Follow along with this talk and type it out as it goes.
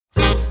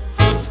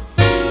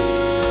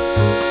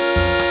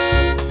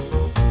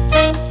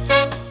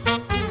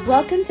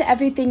Welcome to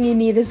Everything You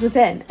Need Is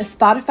Within, a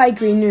Spotify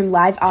Green Room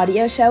live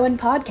audio show and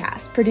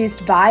podcast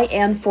produced by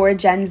and for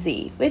Gen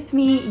Z, with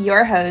me,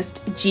 your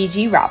host,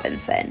 Gigi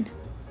Robinson.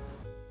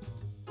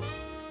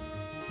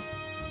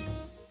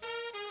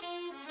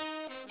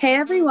 Hey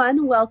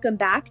everyone, welcome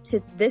back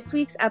to this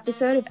week's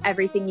episode of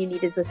Everything You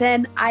Need Is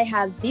Within. I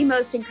have the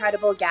most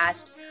incredible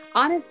guest.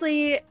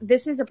 Honestly,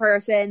 this is a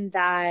person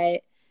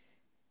that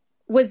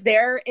was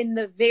there in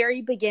the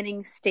very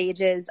beginning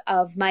stages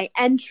of my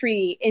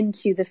entry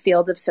into the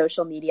field of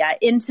social media,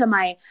 into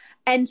my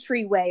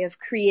entryway of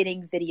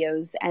creating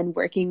videos and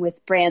working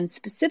with brands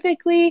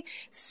specifically.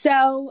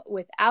 So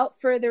without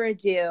further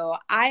ado,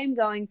 I am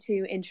going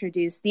to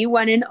introduce the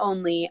one and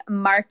only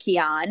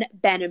Markian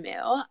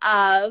Benamu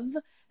of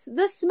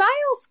the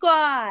Smile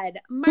Squad.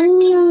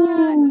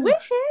 Markian,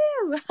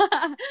 woohoo!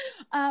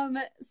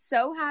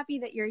 So happy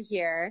that you're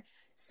here.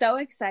 So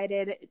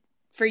excited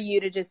for you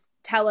to just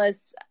tell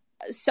us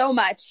so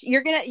much.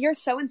 You're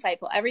so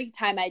insightful. Every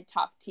time I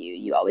talk to you,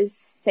 you always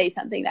say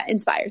something that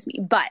inspires me.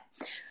 But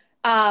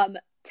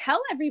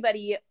tell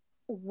everybody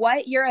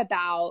what you're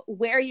about,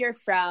 where you're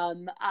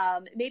from,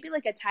 maybe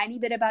like a tiny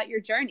bit about your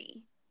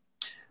journey.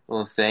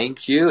 Well,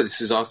 thank you. This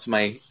is also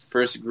my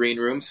first green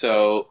room,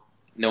 so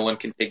no one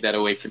can take that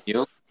away from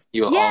you.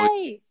 You will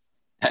always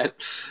that.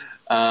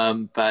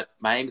 But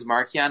my name's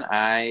Markian.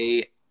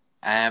 I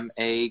am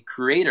a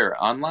creator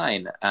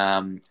online.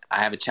 I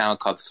have a channel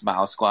called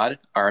Smile Squad.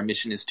 Our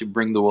mission is to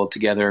bring the world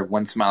together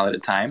one smile at a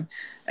time.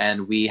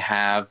 And we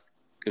have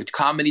a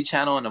comedy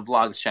channel and a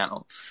vlogs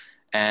channel.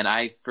 And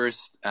I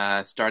first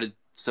started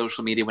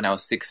social media when I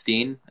was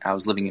 16. I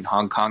was living in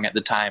Hong Kong at the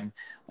time.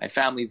 My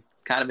family's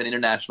kind of an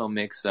international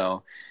mix,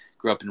 so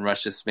grew up in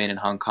Russia, Spain, and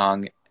Hong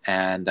Kong,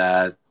 and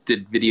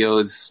did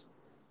videos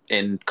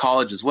in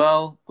college as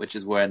well, which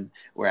is where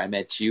I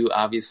met you,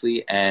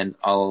 obviously, and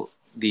all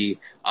the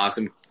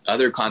awesome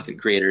other content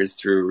creators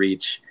through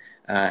Reach,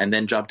 and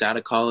then dropped out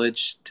of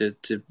college to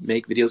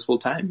make videos full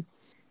time.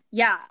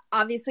 Yeah,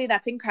 obviously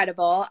that's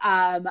incredible.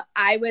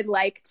 I would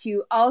like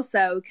to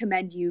also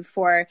commend you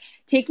for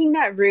taking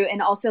that route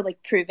and also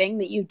like proving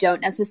that you don't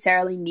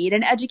necessarily need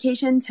an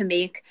education to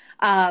make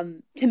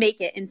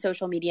it in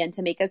social media and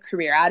to make a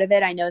career out of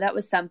it. I know that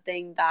was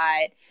something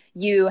that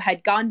you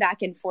had gone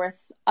back and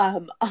forth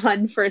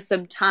on for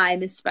some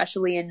time,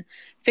 especially in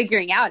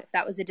figuring out if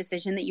that was a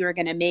decision that you were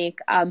going to make.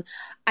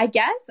 I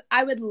guess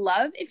I would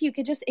love if you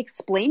could just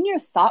explain your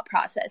thought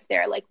process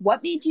there. Like,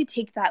 what made you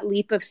take that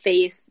leap of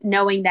faith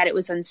knowing that it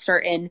was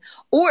uncertain?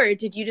 Or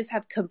did you just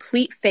have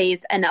complete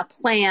faith and a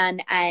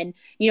plan? And,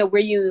 were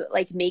you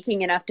like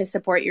making enough to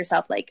support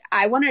yourself? Like,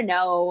 I want to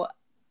know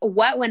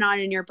what went on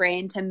in your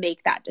brain to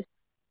make that decision.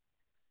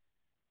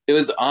 It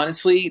was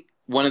honestly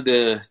one of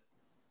the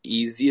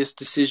easiest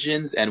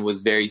decisions and was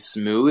very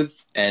smooth.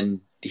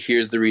 And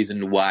here's the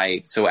reason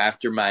why. So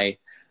after my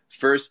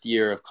first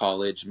year of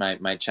college,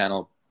 my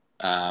channel,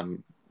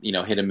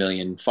 hit 1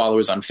 million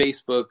followers on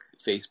Facebook.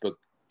 Facebook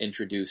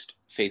introduced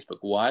Facebook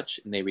Watch,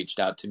 and they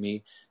reached out to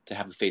me to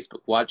have a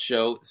Facebook Watch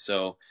show.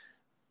 So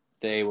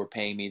they were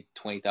paying me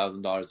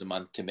 $20,000 a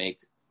month to make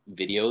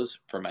videos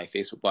for my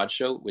Facebook Watch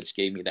show, which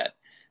gave me that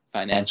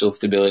financial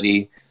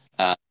stability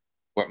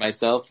for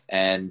myself.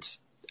 And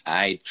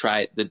I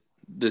tried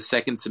the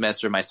second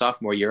semester of my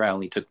sophomore year. I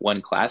only took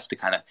one class to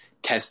kind of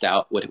test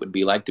out what it would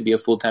be like to be a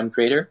full-time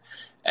creator,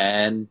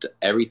 and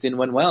everything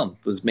went well.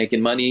 Was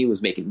making money,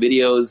 was making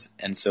videos,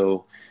 and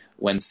so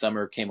when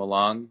summer came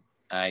along,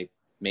 I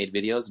made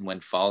videos, and when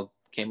fall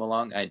came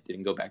along, I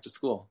didn't go back to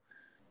school.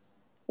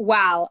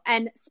 Wow.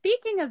 And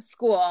speaking of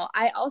school,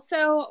 I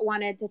also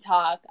wanted to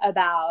talk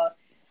about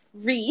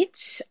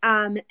Reach.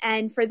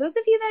 And for those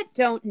of you that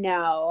don't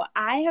know,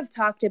 I have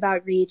talked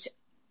about Reach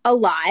a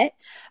lot.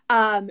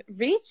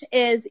 Reach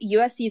is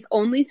USC's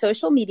only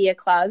social media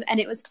club, and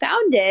it was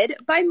founded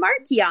by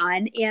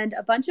Markian and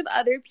a bunch of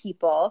other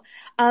people.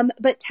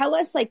 But tell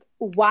us like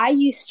why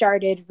you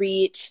started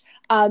Reach,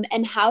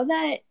 and how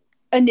that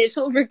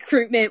initial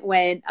recruitment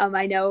went.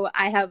 I know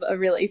I have a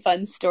really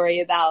fun story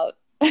about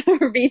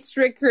Reach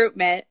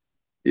recruitment.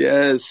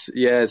 Yes.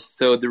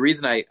 So the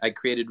reason I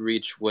created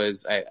Reach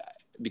was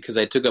because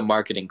I took a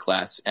marketing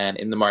class, and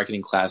in the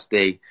marketing class,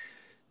 they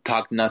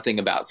talked nothing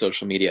about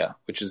social media,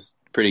 which is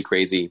pretty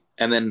crazy.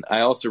 And then I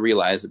also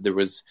realized that there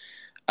was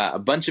a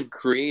bunch of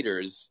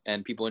creators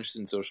and people interested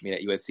in social media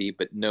at USC,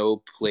 but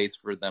no place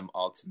for them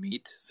all to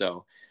meet.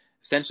 So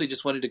essentially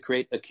just wanted to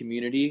create a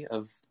community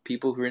of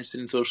people who are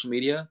interested in social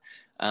media,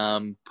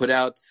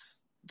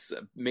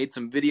 made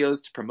some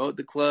videos to promote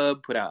the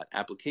club, put out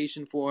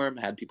application form,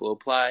 had people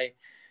apply,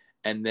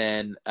 and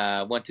then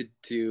wanted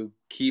to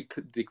keep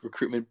the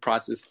recruitment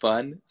process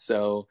fun.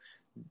 So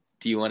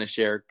do you want to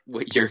share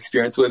what your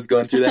experience was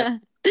going through that?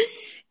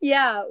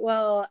 Yeah,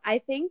 well, I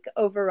think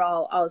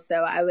overall also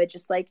I would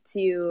just like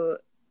to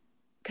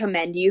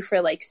commend you for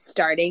like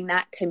starting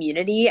that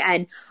community.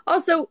 And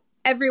also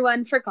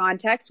everyone, for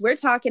context, we're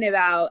talking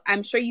about,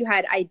 I'm sure you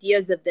had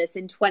ideas of this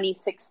in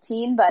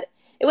 2016, but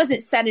it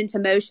wasn't set into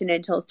motion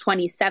until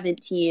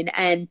 2017.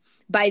 And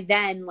by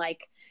then,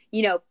 like,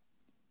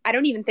 I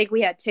don't even think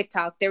we had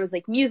TikTok. There was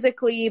like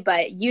Musically,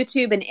 but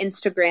YouTube and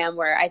Instagram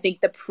were, I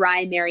think, the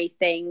primary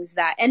things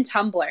that, and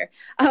Tumblr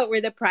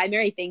were the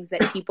primary things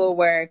that people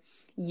were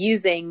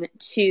using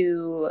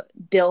to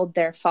build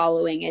their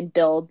following and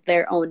build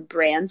their own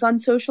brands on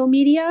social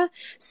media.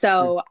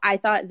 So I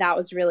thought that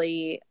was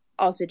really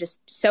also just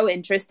so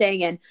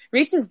interesting. And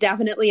Reach has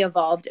definitely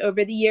evolved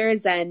over the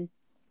years. And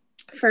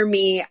for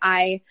me,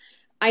 I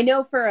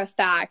know for a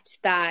fact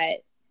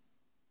that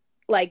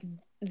like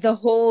the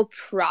whole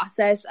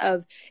process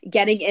of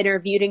getting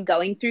interviewed and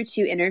going through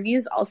 2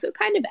 interviews also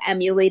kind of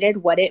emulated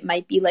what it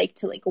might be like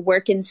to like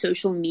work in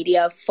social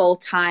media full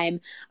time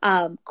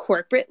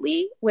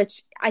corporately,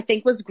 which I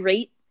think was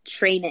great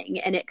training,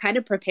 and it kind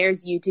of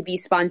prepares you to be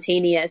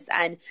spontaneous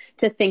and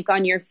to think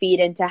on your feet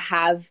and to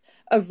have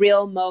a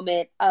real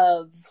moment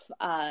of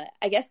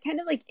I guess kind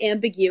of like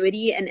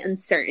ambiguity and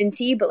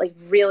uncertainty, but like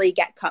really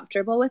get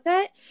comfortable with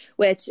it,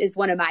 which is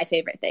one of my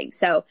favorite things.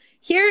 So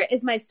here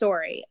is my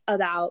story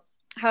about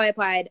how I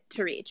applied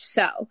to Reach.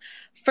 So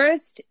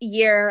first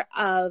year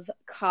of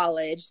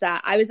college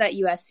that I was at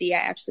USC, I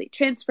actually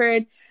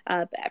transferred,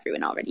 but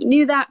everyone already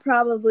knew that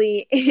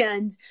probably.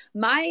 And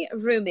my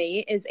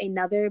roommate is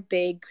another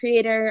big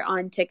creator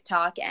on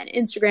TikTok and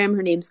Instagram.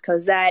 Her name's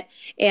Cosette.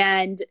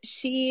 And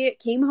she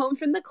came home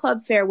from the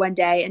club fair one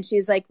day and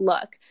she's like,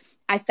 look,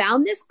 I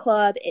found this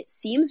club. It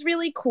seems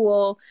really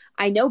cool.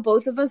 I know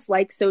both of us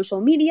like social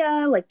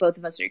media, like both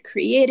of us are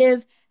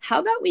creative. How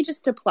about we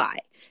just apply?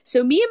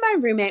 So me and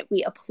my roommate,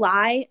 we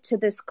apply to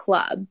this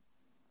club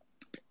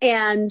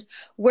and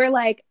we're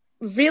like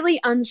really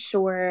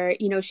unsure.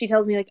 You know, she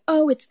tells me like,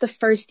 oh, it's the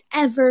first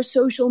ever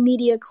social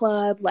media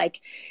club.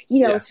 Like, you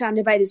know, It's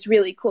founded by this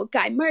really cool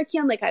guy,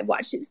 Markian. Like I've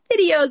watched his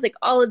videos, like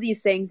all of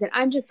these things. And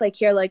I'm just like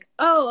here like,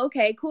 oh,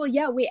 okay, cool.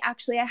 Yeah, wait,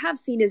 actually I have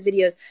seen his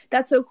videos.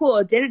 That's so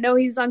cool. Didn't know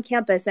he was on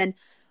campus. And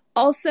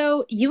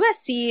also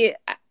USC,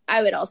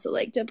 I would also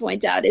like to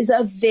point out, is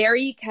a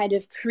very kind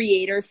of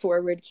creator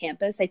forward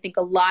campus. I think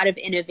a lot of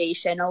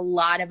innovation, a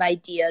lot of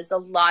ideas, a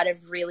lot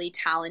of really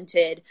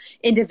talented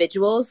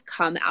individuals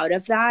come out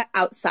of that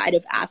outside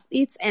of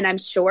athletes. And I'm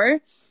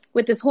sure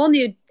with this whole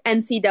new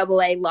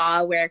NCAA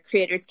law where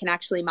creators can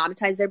actually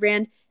monetize their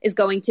brand is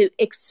going to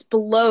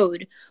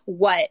explode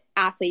what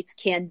athletes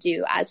can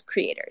do as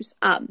creators.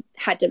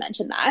 Had to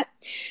mention that.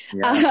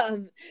 Yeah.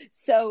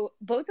 So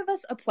both of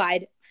us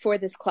applied for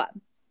this club.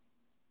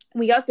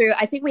 We go through,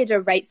 I think we had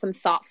to write some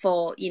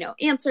thoughtful,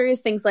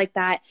 answers, things like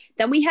that.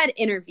 Then we had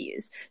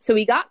interviews. So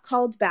we got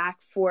called back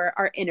for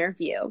our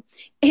interview.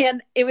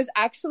 And it was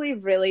actually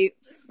really,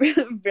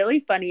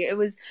 really funny. It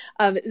was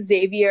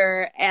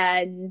Xavier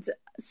and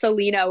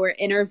Selena were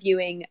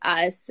interviewing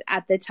us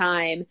at the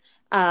time.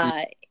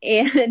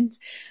 And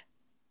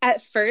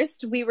at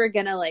first we were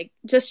going to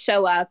just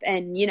show up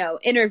and,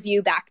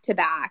 interview back to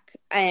back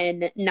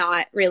and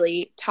not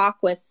really talk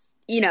with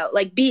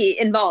be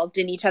involved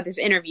in each other's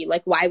interview.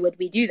 Like, why would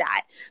we do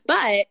that?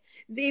 But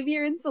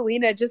Xavier and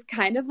Selena just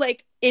kind of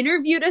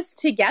interviewed us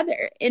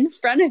together in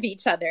front of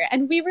each other.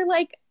 And we were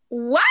like,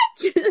 what?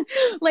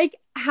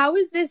 How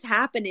is this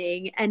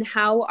happening? And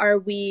how are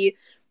we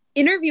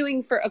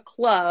interviewing for a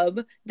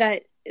club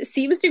that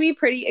seems to be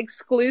pretty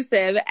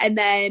exclusive? And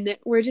then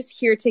we're just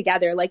here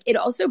together. It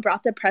also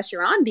brought the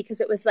pressure on because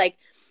it was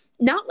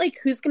not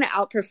who's going to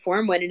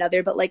outperform one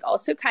another, but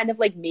also kind of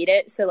made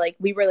it so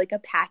we were a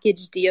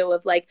package deal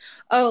of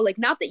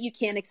not that you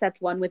can't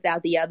accept one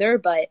without the other,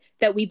 but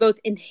that we both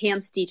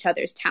enhanced each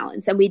other's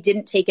talents and we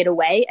didn't take it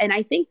away. And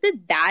I think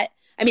that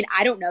I mean,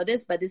 I don't know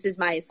this, but this is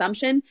my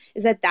assumption,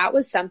 is that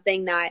was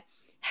something that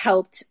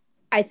helped,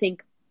 I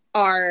think,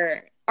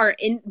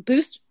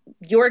 boost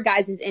your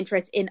guys'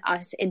 interest in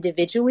us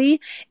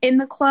individually in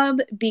the club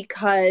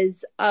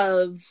because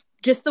of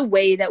just the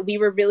way that we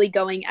were really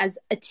going as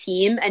a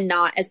team and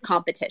not as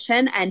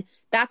competition. And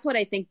that's what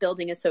I think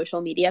building a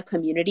social media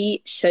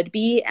community should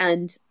be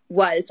and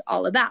was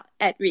all about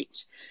at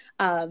Reach.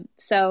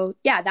 So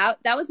yeah,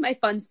 that was my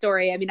fun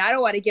story. I mean, I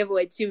don't want to give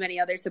away too many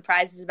other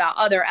surprises about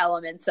other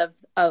elements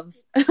of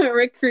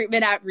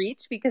recruitment at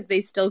Reach because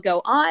they still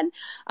go on.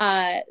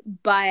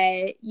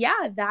 But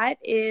yeah,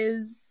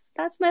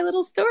 that's my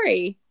little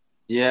story.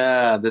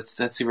 Yeah,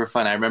 that's super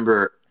fun.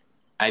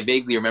 I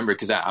vaguely remember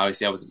because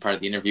obviously I wasn't part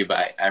of the interview,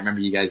 but I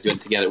remember you guys doing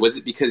it together. Was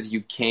it because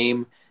you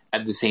came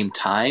at the same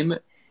time?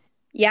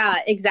 Yeah,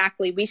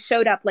 exactly. We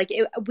showed up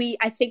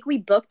I think we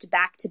booked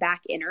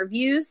back-to-back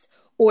interviews,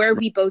 or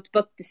we both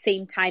booked the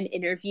same time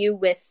interview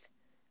with.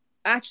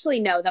 Actually,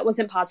 no, that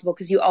wasn't possible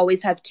because you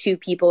always have 2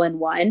 people in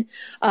one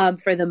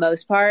for the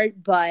most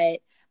part. But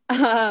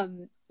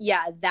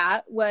yeah,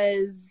 that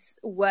was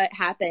what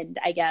happened,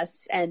 I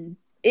guess. And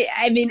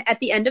at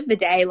the end of the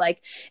day,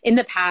 in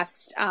the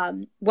past,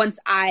 once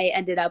I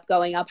ended up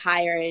going up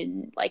higher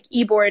in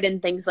eBoard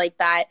and things like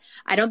that,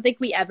 I don't think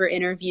we ever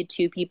interviewed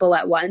 2 people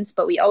at once,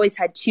 but we always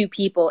had 2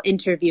 people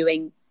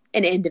interviewing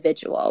an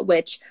individual,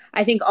 which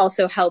I think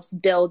also helps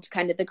build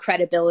kind of the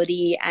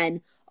credibility and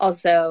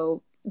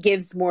also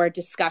gives more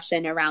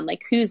discussion around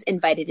who's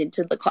invited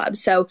into the club.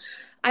 So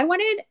I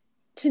wanted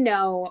to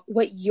know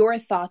what your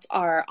thoughts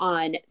are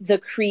on the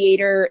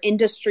creator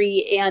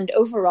industry and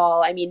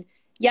overall. I mean,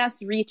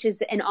 yes, Reach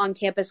is an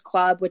on-campus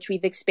club, which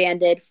we've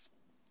expanded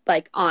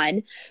like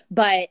on,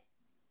 but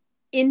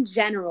in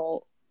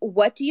general,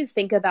 what do you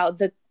think about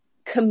the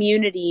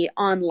community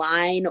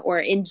online or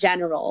in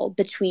general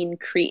between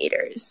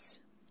creators?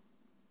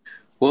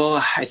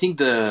 Well, I think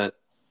the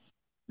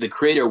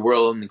creator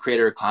world and the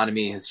creator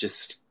economy has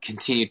just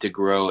continued to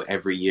grow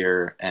every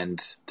year, and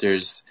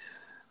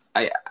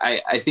I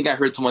think I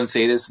heard someone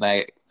say this,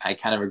 and I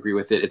kind of agree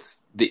with it. It's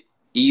the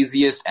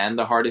easiest and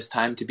the hardest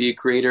time to be a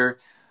creator.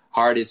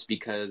 Hardest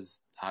because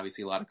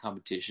obviously a lot of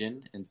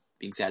competition and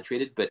being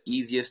saturated, but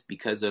easiest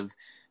because of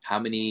how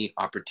many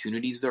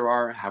opportunities there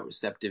are, how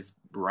receptive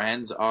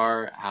brands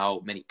are,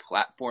 how many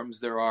platforms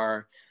there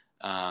are.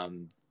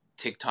 Um,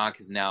 TikTok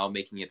is now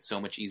making it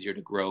so much easier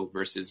to grow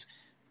versus,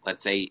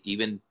 let's say,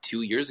 even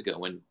 2 years ago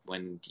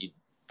when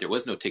there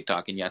was no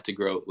TikTok and you had to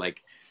grow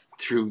like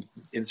through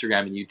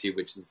Instagram and YouTube,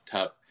 which is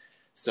tough.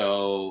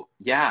 So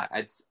yeah,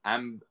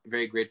 I'm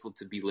very grateful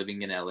to be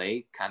living in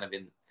LA, kind of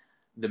in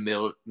the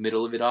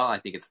middle of it all. I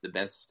think it's the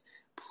best.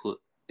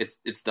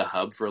 It's the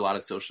hub for a lot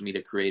of social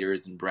media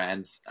creators and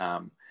brands,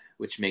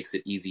 which makes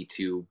it easy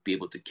to be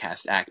able to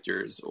cast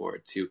actors or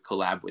to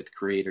collab with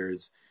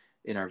creators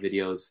in our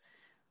videos.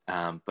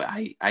 But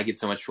I get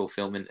so much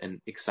fulfillment and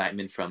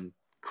excitement from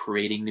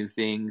creating new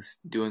things,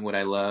 doing what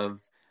I love,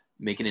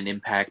 making an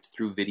impact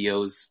through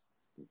videos,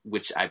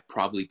 which I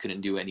probably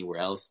couldn't do anywhere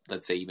else.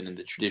 Let's say even in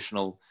the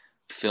traditional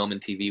film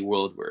and TV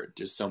world, where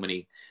there's so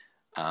many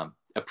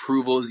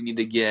approvals you need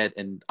to get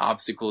and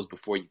obstacles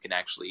before you can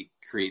actually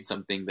create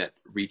something that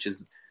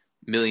reaches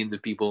millions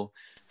of people.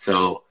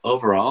 So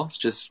overall,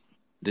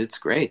 it's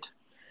great.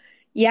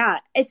 Yeah,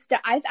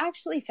 I've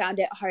actually found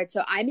it hard.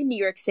 So I'm in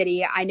New York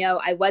City. I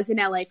know I was in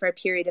LA for a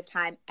period of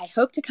time. I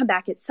hope to come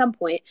back at some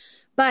point,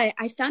 but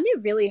I found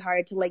it really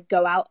hard to like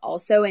go out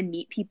also and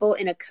meet people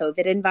in a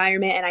COVID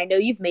environment. And I know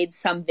you've made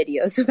some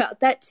videos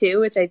about that too,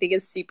 which I think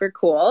is super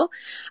cool.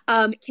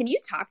 Can you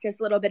talk to us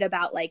a little bit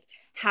about like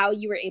how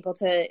you were able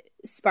to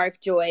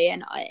spark joy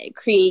and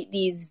create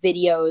these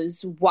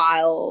videos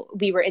while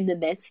we were in the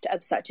midst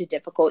of such a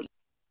difficult?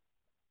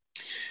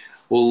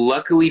 Well,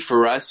 luckily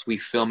for us, we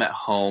film at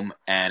home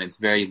and it's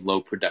very low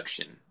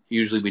production.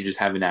 Usually we just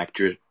have an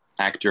actor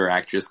or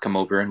actress come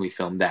over and we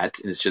film that,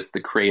 and it's just the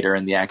creator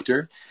and the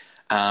actor.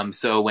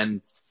 So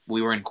when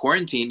we were in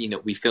quarantine,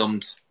 we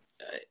filmed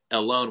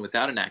alone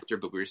without an actor,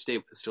 but we were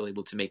still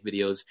able to make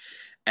videos.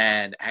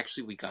 And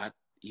actually we got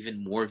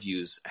even more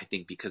views, I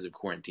think, because of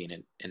quarantine.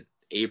 In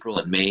April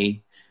and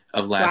May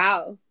of last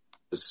Wow.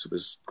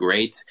 was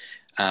great.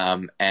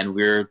 And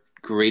we're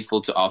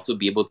grateful to also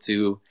be able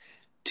to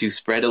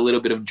spread a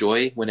little bit of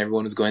joy when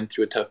everyone was going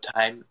through a tough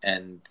time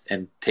and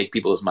take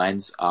people's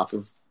minds off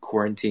of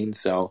quarantine.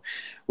 So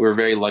we're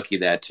very lucky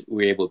that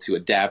we were able to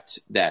adapt,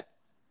 that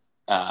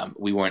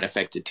we weren't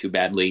affected too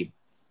badly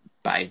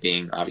by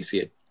being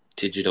obviously a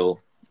digital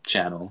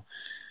channel.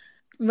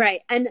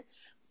 Right. And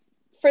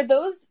for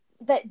those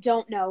that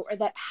don't know or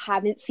that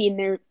haven't seen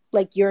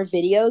your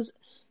videos,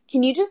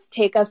 can you just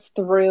take us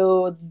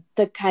through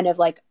the kind of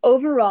like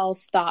overall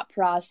thought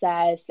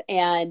process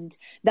and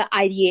the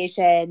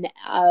ideation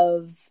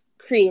of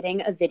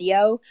creating a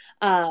video?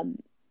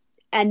 And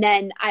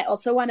then I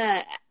also want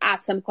to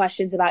ask some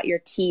questions about your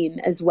team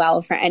as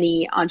well for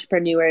any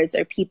entrepreneurs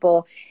or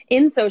people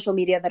in social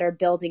media that are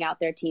building out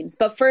their teams.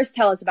 But first,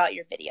 tell us about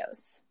your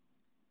videos.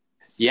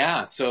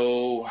 Yeah,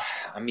 so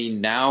I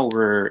mean, now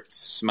we're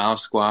Smile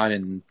Squad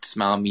and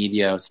Smile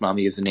Media. Smile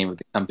Media is the name of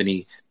the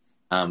company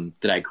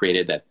that I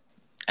created that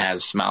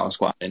has Smile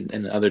Squad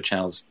and other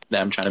channels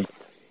that I'm trying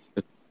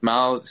to.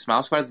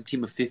 Smile Squad is a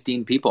team of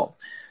 15 people,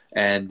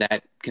 and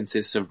that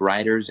consists of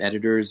writers,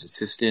 editors,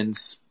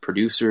 assistants,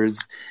 producers.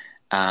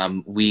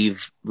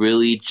 We've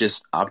really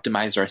just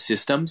optimized our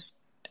systems,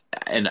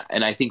 and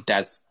I think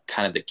that's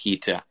kind of the key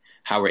to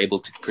how we're able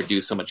to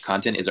produce so much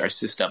content is our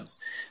systems.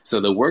 So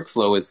the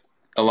workflow is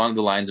along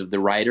the lines of the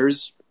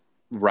writers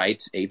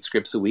write 8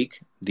 scripts a week,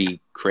 the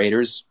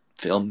creators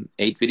film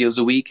 8 videos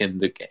a week, and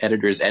the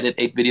editors edit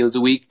 8 videos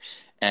a week.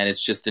 And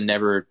it's just a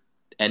never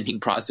ending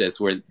process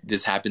where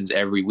this happens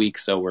every week.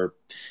 So we're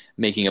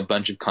making a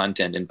bunch of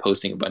content and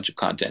posting a bunch of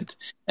content.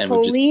 And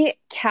Holy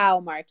cow,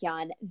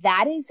 Mark-Jan.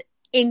 That is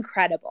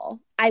incredible.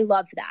 I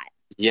love that.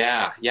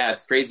 Yeah,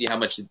 it's crazy how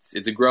much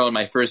it's grown.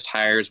 My first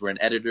hires were an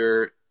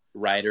editor,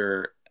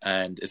 writer,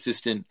 and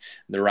assistant.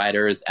 The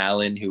writer is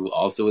Alan, who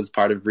also is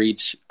part of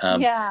Reach.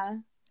 Yeah.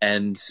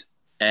 And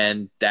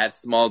that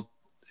small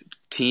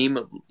team,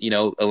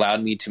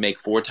 allowed me to make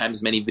 4 times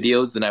as many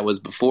videos than I was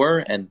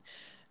before. And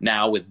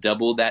now with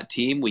double that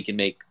team, we can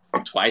make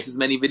twice as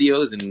many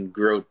videos and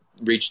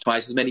reach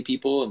twice as many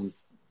people and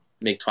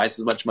make twice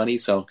as much money.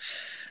 So,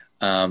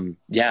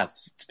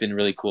 it's been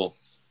really cool.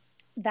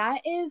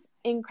 That is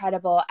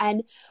incredible.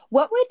 And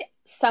what would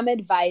some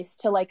advice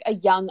to like a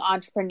young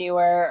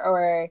entrepreneur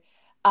or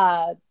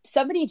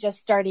somebody just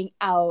starting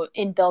out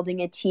in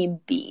building a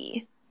team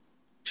be?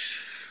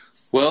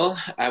 Well,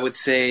 I would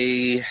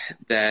say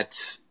that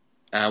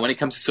When it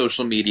comes to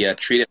social media,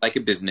 treat it like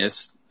a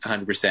business.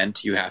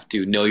 100%. You have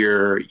to know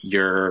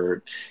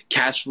your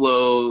cash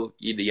flow.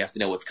 You have to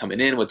know what's coming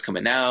in, what's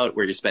coming out,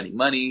 where you're spending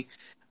money.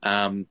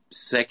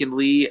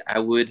 Secondly, I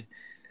would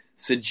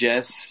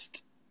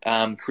suggest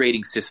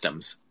creating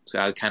systems. So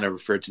I kind of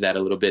refer to that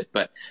a little bit,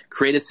 but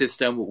create a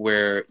system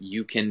where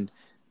you can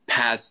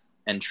pass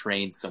and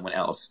train someone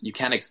else. You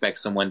can't expect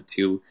someone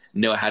to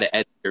know how to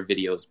edit your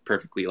videos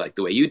perfectly like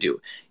the way you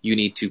do. You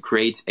need to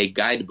create a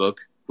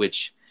guidebook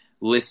which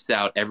lists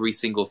out every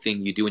single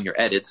thing you do in your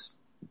edits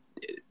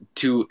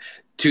to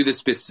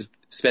the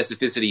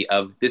specificity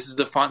of, this is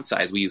the font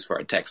size we use for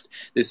our text.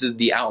 This is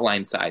the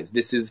outline size.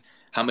 This is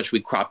how much we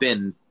crop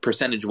in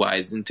percentage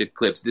wise into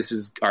clips. This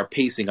is our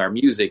pacing, our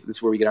music. This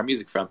is where we get our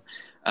music from.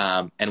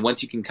 And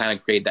once you can kind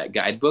of create that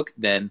guidebook,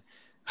 then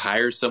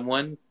hire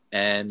someone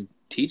and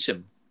teach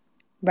them.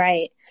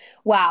 Right.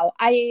 Wow.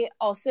 I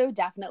also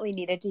definitely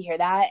needed to hear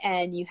that.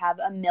 And you have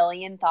a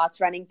million thoughts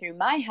running through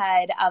my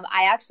head.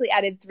 I actually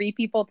added 3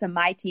 people to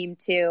my team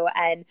too.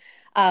 And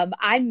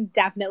I'm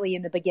definitely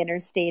in the beginner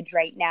stage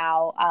right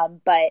now.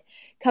 But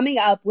coming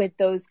up with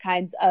those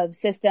kinds of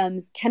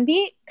systems can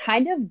be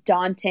kind of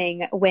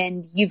daunting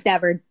when you've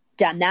never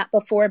done that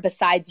before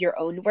besides your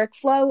own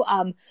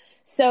workflow.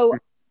 So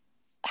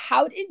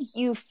how did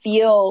you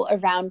feel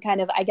around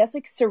kind of, I guess,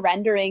 like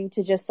surrendering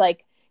to just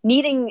like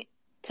needing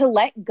to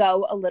let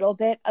go a little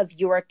bit of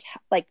your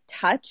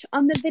touch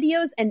on the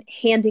videos and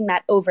handing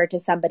that over to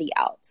somebody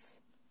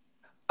else?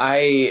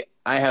 I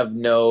have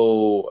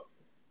no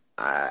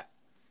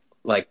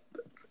like,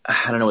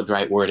 I don't know what the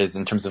right word is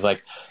in terms of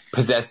like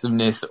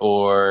possessiveness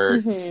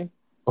or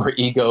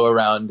ego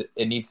around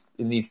it.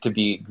 Needs to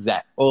be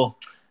exact. Well,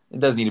 it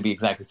does need to be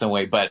exactly the same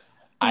way, but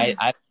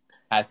I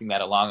passing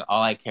that along.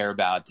 All I care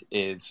about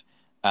is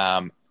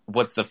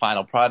what's the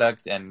final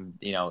product, and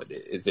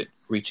is it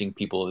reaching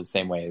people the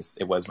same way as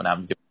it was when I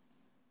was doing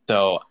it.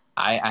 So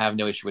I have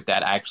no issue with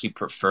that. I actually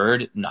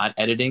preferred not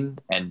editing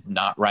and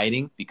not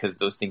writing because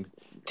those things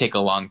take a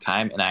long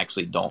time, and I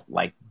actually don't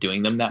like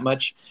doing them that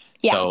much.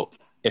 Yeah. So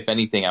if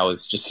anything, I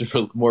was just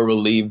more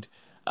relieved.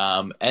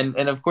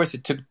 And of course,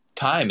 it took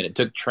time and it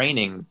took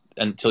training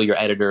until your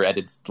editor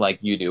edits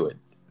like you do.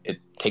 It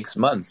takes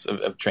months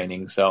of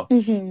training. So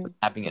it's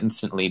happening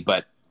instantly.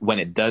 But when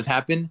it does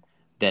happen,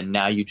 then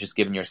now you've just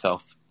given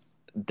yourself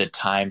the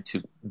time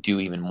to do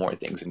even more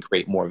things and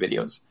create more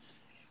videos.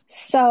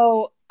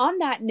 So on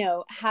that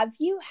note, have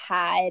you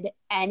had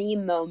any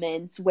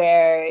moments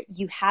where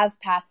you have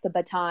passed the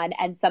baton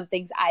and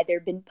something's either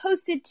been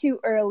posted too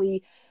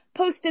early,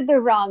 posted the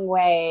wrong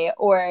way,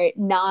 or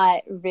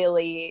not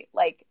really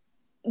like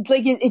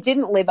it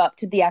didn't live up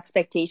to the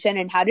expectation?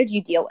 And how did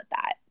you deal with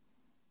that?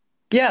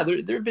 Yeah,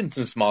 there have been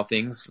some small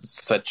things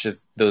such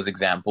as those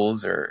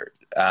examples,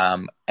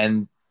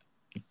 and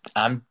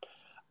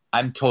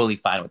I'm totally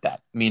fine with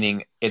that.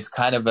 Meaning, it's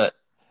kind of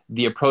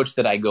the approach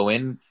that I go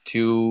in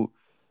to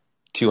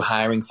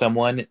hiring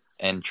someone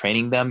and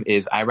training them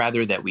is I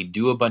rather that we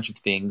do a bunch of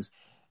things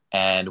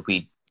and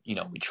we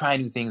try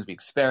new things, we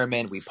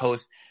experiment, we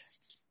post.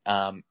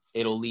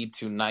 It'll lead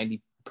to 90%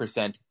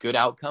 good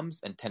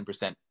outcomes and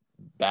 10%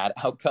 bad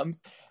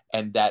outcomes.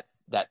 And that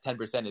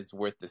 10% is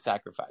worth the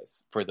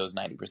sacrifice for those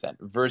 90%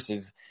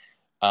 versus,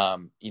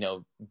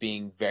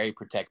 being very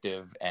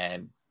protective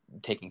and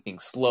taking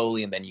things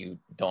slowly, and then you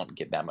don't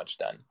get that much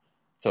done.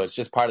 So it's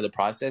just part of the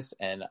process.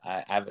 And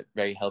I have a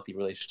very healthy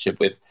relationship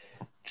with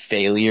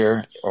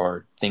failure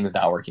or things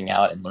not working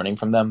out and learning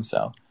from them.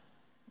 So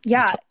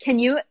yeah. Can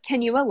you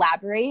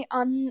elaborate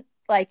on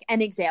like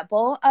an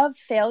example of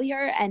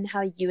failure and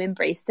how you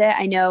embraced it?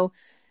 I know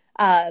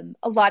a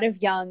lot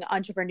of young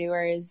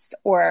entrepreneurs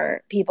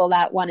or people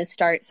that want to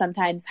start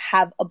sometimes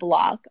have a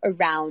block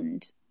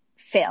around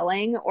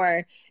failing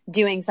or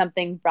doing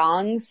something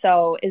wrong.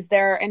 So is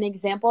there an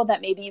example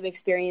that maybe you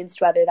experienced,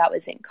 whether that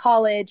was in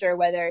college or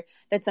whether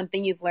that's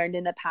something you've learned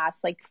in the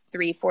past like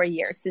 3-4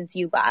 years since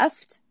you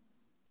left?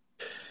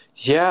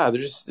 Yeah,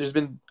 there's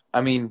been,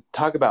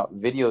 talk about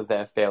videos that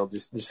have failed.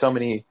 There's so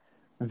many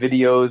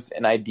videos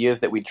and ideas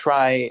that we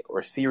try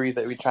or series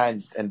that we try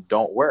and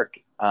don't work.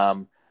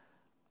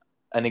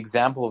 An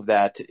example of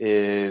that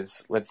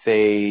is, let's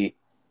say,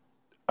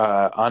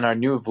 on our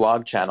new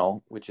vlog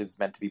channel, which is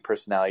meant to be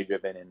personality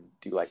driven and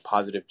do like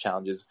positive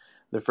challenges.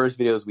 The first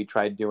videos we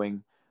tried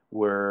doing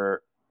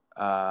were,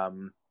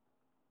 actually,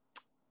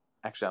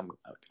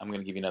 I'm going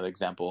to give you another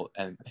example,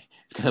 and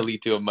it's going to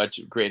lead to a much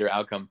greater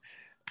outcome.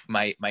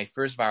 My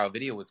first viral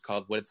video was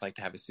called "What It's Like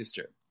to Have a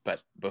Sister,"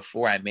 but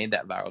before I made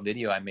that viral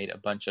video, I made a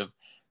bunch of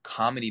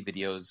comedy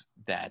videos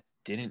that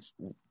didn't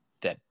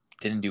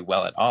do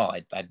well at all.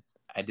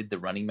 I did the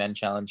Running Man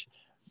challenge.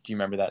 Do you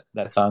remember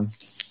that song?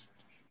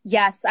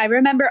 Yes, I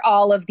remember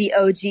all of the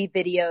OG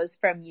videos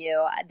from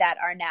you that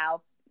are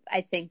now,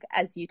 I think,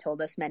 as you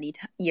told us many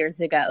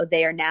years ago,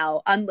 they are now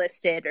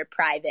unlisted or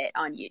private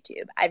on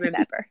YouTube. I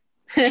remember.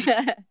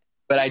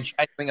 But I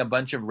tried doing a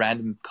bunch of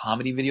random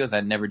comedy videos.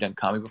 I'd never done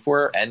comedy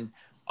before, and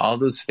all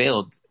those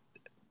failed.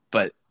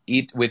 But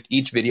with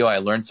each video, I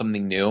learned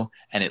something new,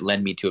 and it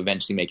led me to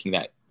eventually making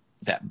that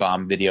that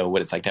bomb video,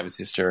 What It's Like to Have a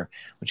Sister,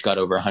 which got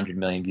over 100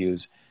 million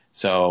views.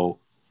 So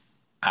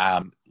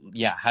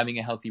yeah, having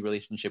a healthy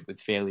relationship with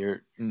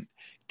failure,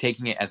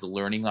 taking it as a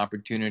learning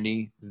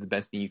opportunity is the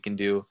best thing you can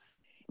do.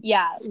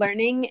 Yeah,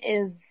 learning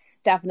is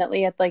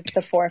definitely at like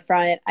the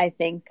forefront, I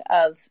think,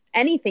 of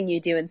anything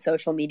you do in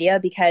social media,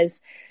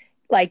 because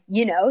like,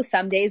 you know,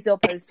 some days you'll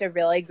post a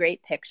really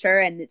great picture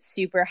and it's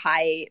super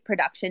high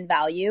production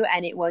value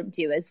and it won't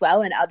do as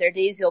well. And other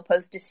days you'll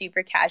post a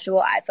super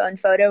casual iPhone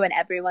photo and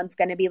everyone's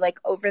going to be like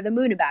over the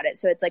moon about it.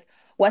 So it's like,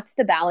 what's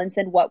the balance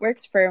and what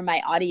works for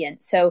my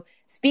audience? So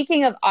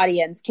speaking of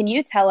audience, can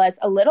you tell us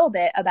a little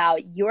bit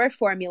about your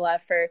formula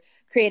for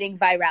creating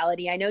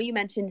virality? I know you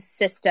mentioned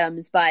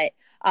systems, but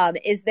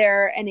is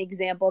there an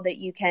example that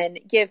you can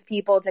give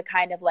people to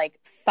kind of like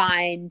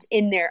find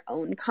in their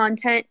own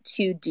content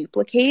to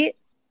duplicate?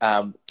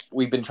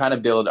 We've been trying to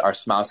build our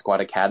Smile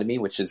Squad Academy,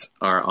 which is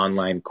our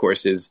online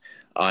courses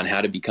on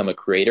how to become a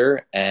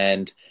creator.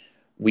 And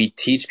we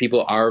teach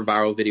people our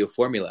viral video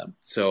formula.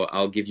 So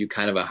I'll give you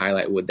kind of a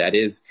highlight of what that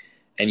is.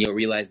 And you'll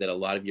realize that a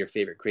lot of your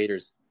favorite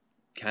creators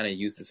kind of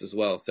use this as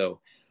well. So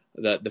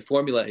the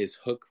formula is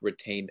hook,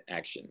 retain,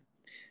 action.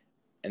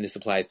 And this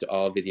applies to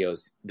all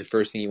videos. The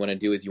first thing you want to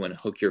do is you want to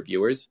hook your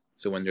viewers.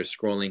 So when they're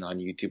scrolling on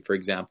YouTube, for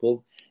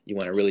example, you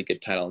want a really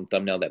good title and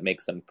thumbnail that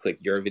makes them click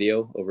your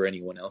video over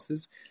anyone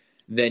else's.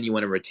 Then you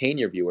want to retain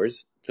your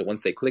viewers. So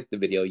once they click the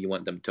video, you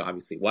want them to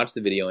obviously watch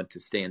the video and to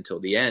stay until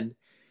the end,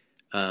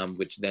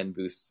 which then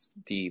boosts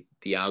the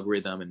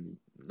algorithm. And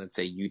let's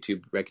say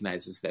YouTube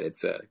recognizes that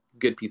it's a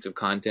good piece of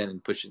content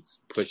and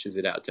pushes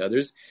it out to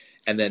others.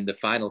 And then the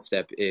final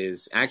step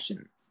is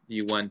action.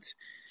 You want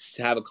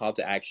to have a call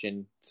to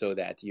action so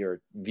that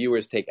your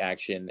viewers take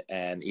action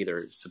and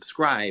either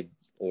subscribe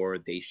or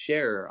they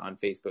share on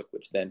Facebook,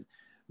 which then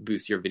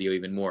boosts your video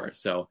even more.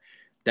 So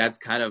that's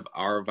kind of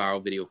our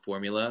viral video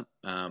formula.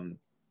 And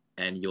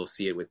you'll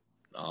see it with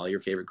all your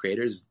favorite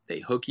creators. They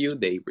hook you,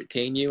 they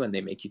retain you, and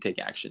they make you take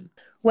action.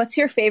 What's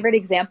your favorite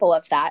example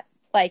of that,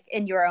 like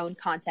in your own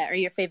content or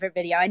your favorite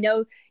video? I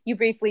know you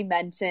briefly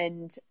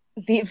mentioned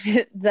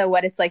the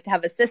What It's Like to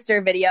Have a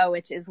Sister video,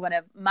 which is one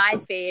of my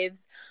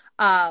faves.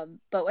 But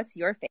what's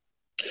your favorite?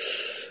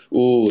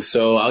 Ooh,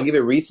 so I'll give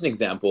a recent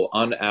example.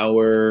 On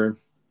our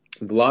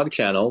vlog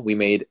channel, we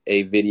made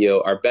a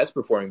video. Our best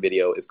performing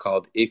video is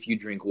called If You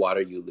Drink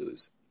Water, You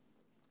Lose.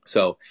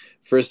 So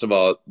first of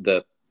all,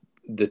 the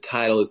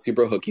title is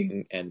super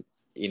hooking and,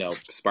 you know,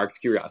 sparks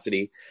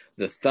curiosity.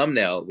 The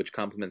thumbnail, which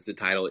complements the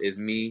title, is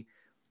me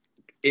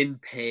in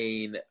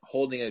pain,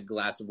 holding a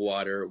glass of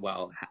water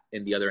while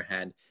in the other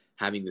hand,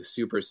 having the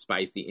super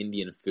spicy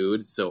Indian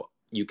food. So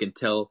you can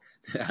tell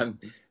that I'm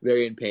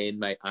very in pain.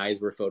 My eyes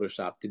were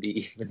photoshopped to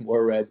be even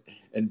more red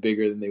and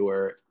bigger than they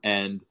were.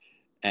 And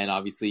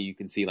obviously you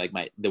can see like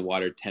the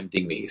water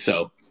tempting me.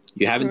 So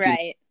you haven't seen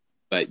it,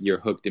 but you're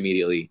hooked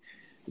immediately.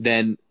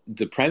 Then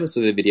the premise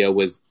of the video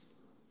was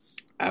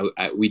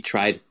we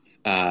tried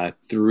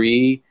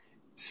 3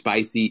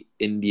 spicy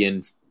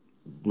Indian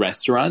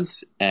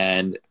restaurants,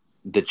 and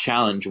the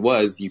challenge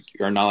was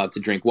you're not allowed to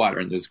drink water.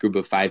 And there's a group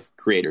of 5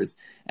 creators.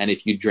 And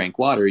if you drank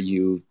water,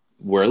 you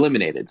were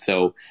eliminated.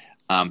 So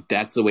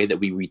that's the way that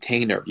we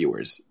retained our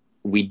viewers.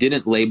 We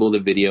didn't label the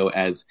video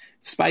as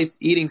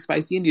eating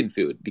spicy Indian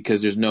food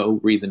because there's no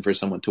reason for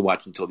someone to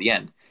watch until the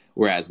end.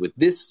 Whereas with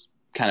this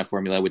kind of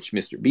formula, which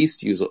Mr.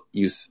 Beast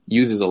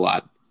uses a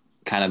lot,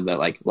 kind of the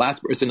like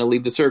last person to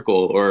leave the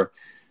circle, or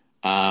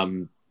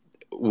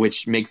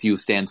which makes you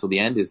stay until the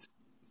end,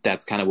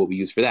 that's kind of what we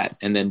use for that.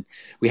 And then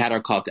we had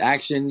our call to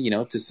action,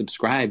 to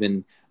subscribe,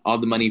 and all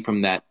the money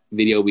from that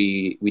video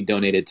we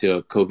donated to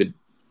a COVID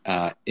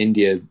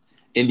Indian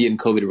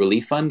COVID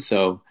relief fund.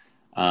 So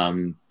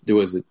there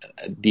was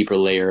a deeper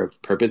layer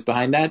of purpose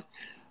behind that,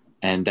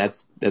 and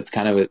that's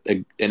kind of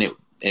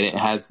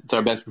it's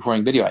our best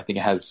performing video. I think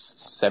it has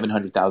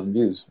 700,000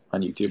 views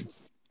on YouTube.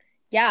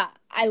 Yeah,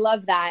 I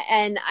love that.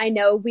 And I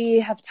know we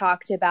have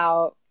talked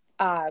about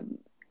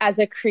as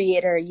a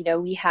creator,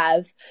 we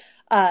have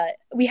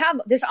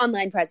this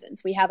online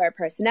presence. We have our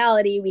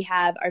personality, we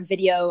have our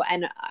video,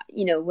 and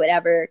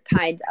whatever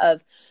kind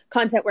of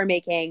content we're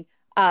making.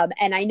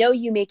 And I know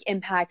you make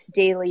impact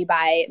daily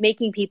by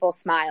making people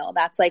smile.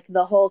 That's like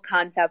the whole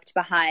concept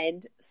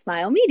behind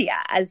Smile Media,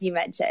 as you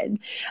mentioned.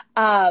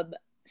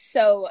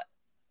 So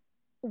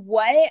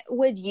what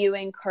would you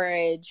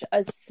encourage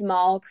a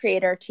small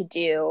creator to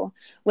do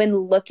when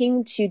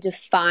looking to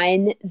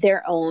define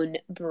their own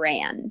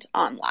brand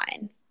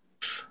online?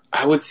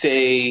 I would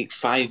say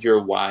find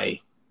your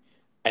why.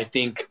 I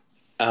think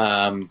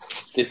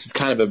this is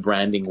kind of a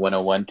branding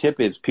 101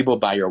 tip is people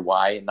buy your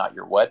why and not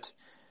your what.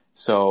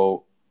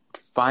 So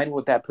find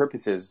what that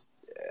purpose is.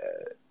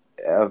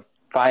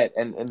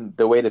 And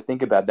the way to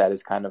think about that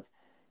is kind of,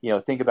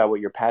 think about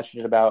what you're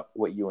passionate about,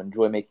 what you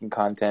enjoy making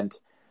content,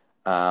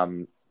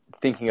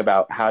 thinking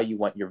about how you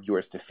want your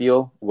viewers to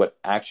feel, what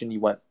action you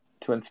want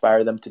to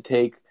inspire them to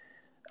take,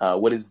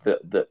 what is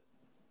the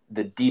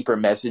deeper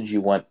message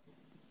you want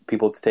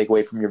people to take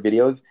away from your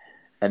videos,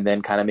 and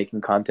then kind of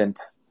making content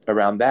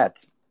around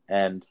that.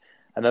 And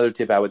another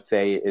tip I would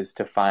say is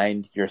to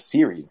find your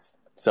series.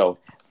 So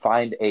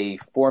find a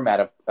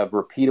format of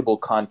repeatable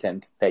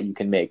content that you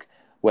can make,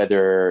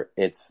 whether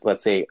it's,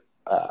 let's say,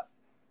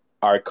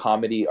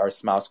 our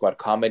Smile Squad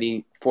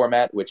comedy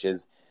format, which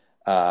is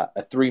a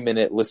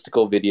 3-minute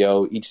listicle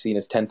video. Each scene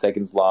is 10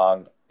 seconds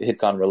long,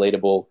 hits on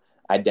relatable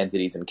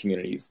identities and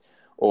communities.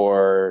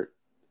 Or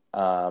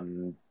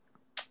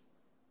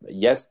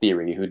Yes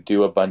Theory, who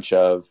do a bunch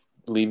of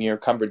leaving your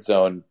comfort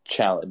zone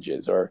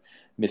challenges, or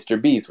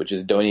Mr. Beast, which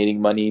is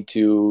donating money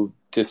to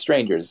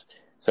strangers.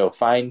 So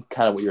find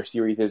kind of what your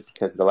series is,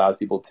 because it allows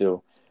people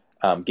to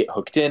get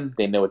hooked in.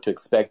 They know what to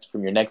expect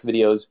from your next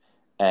videos,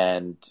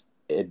 and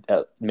it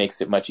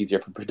makes it much easier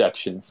for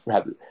production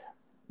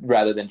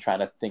rather than trying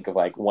to think of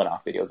like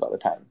one-off videos all the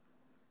time.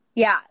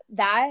 Yeah,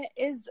 that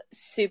is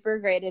super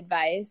great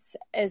advice,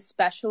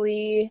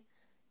 especially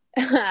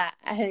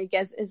I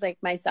guess is like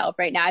myself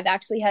right now. I've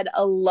actually had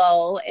a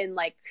lull in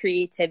like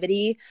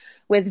creativity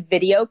with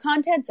video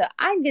content. So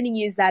I'm going to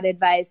use that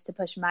advice to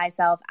push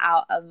myself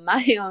out of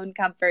my own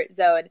comfort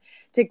zone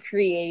to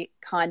create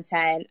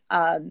content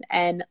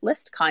and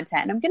list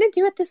content. And I'm going to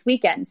do it this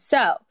weekend.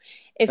 So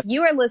if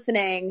you are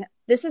listening,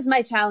 this is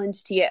my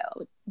challenge to you.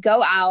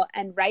 Go out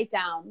and write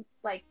down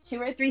like 2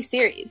 or 3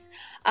 series.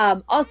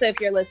 Also, if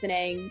you're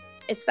listening,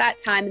 it's that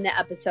time in the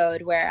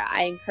episode where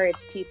I encourage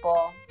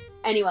people,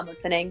 anyone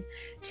listening,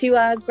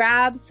 to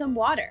grab some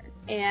water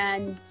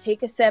and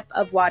take a sip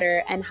of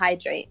water and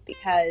hydrate,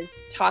 because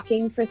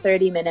talking for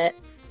 30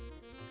 minutes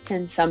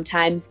can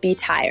sometimes be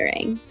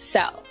tiring.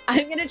 So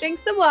I'm going to drink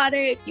some water.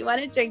 If you want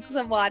to drink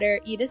some water,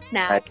 eat a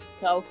snack,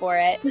 go for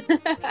it.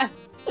 I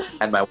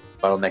had my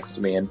bottle next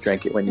to me and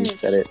drank it when you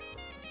said it.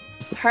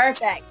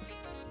 Perfect.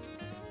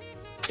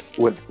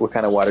 What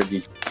kind of water do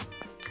you?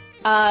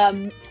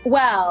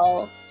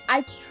 Well,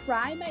 I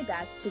try my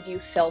best to do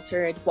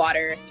filtered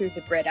water through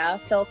the Brita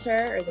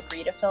filter or the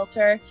Brita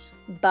filter,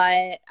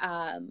 but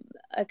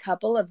a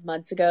couple of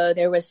months ago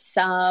there was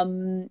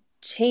some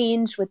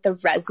change with the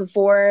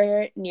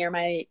reservoir near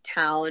my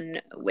town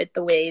with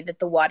the way that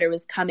the water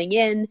was coming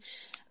in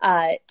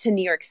to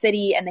New York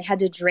City, and they had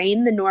to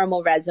drain the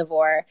normal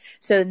reservoir.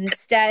 So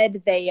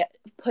instead they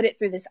put it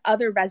through this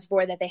other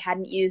reservoir that they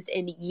hadn't used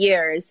in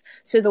years.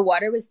 So the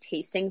water was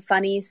tasting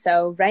funny.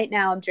 So right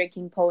now I'm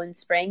drinking Poland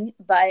Spring,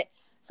 but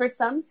for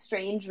some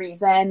strange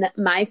reason,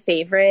 my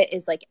favorite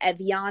is like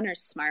Evian or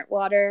Smart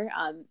Water.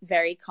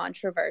 Very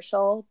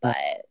controversial,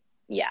 but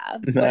yeah.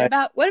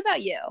 What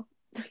about you?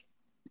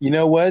 You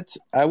know what?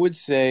 I would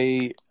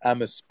say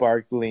I'm a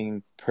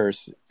sparkling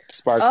person.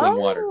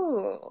 Sparkling water.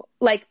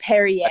 Like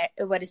Perrier.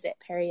 What is it?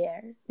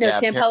 Perrier? No, Yeah,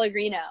 San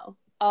Pellegrino.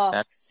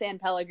 Oh, San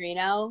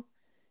Pellegrino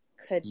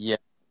could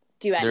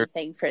do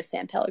anything for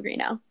San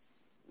Pellegrino.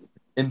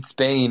 In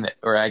Spain,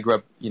 or I grew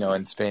up,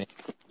 in Spain,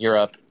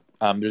 Europe,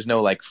 there's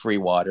no like free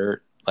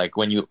water. Like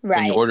when you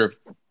order water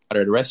at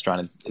a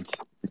restaurant,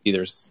 it's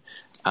either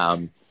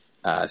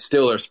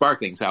still or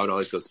sparkling. So I would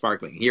always go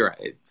sparkling. Here,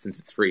 since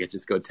it's free, I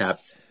just go tap.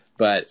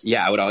 But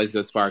yeah, I would always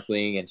go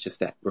sparkling, and it's just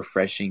that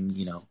refreshing,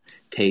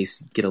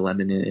 taste. Get a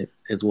lemon in it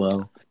as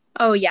well.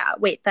 Oh yeah,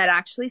 wait, that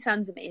actually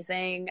sounds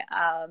amazing.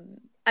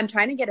 I'm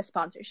trying to get a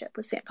sponsorship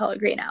with San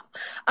Pellegrino.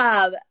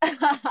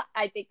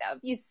 I think that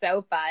would be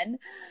so fun.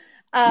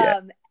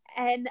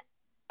 And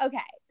okay,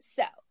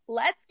 so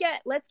let's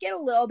get a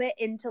little bit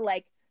into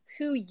like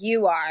who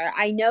you are.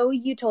 I know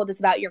you told us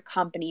about your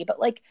company,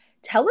 but like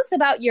tell us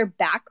about your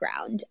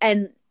background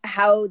and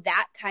how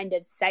that kind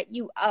of set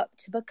you up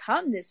to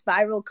become this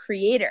viral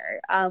creator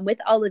with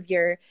all of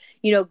your,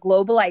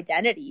 global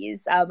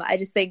identities. I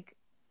just think,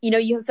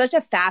 you have such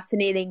a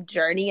fascinating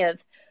journey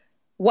of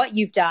what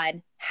you've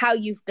done, how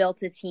you've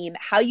built a team,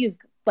 how you've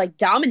like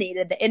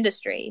dominated the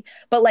industry.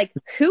 But like,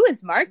 who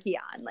is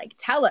Markion? Like,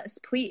 tell us,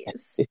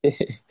 please.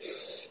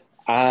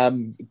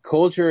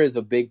 Culture is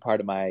a big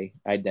part of my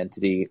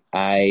identity.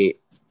 I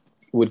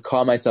would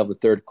call myself a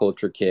third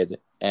culture kid,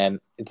 and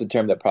it's a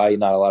term that probably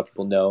not a lot of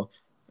people know.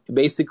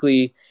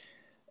 Basically,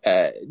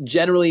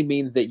 generally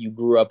means that you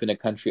grew up in a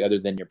country other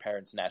than your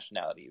parents'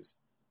 nationalities.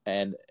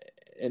 And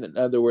in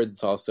other words,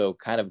 it's also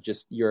kind of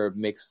just you're a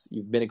mix.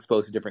 You've been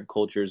exposed to different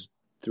cultures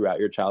throughout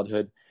your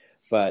childhood.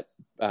 But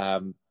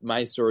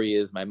my story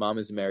is my mom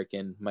is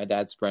American, my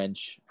dad's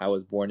French. I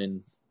was born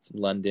in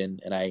London,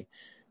 and I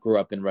grew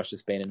up in Russia,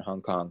 Spain, and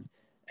Hong Kong.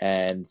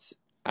 And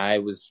I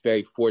was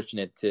very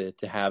fortunate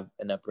to have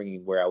an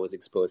upbringing where I was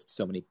exposed to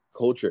so many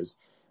cultures.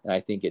 And I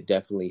think it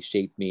definitely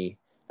shaped me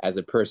as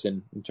a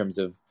person in terms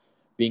of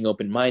being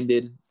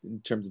open-minded,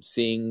 in terms of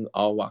seeing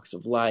all walks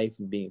of life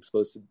and being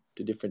exposed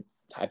to different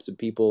types of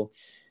people.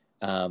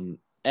 And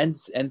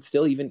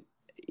still even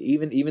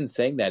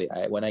saying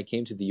that, when I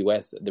came to the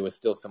US, there was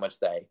still so much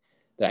that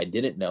I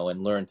didn't know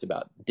and learned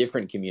about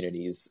different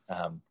communities,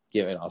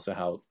 given also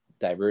how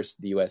diverse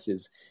the US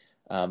is.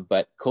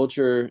 But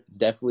culture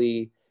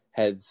definitely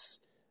has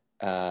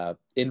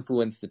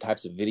influenced the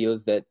types of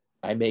videos that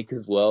I make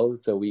as well.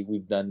 So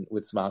we've done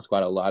with Smile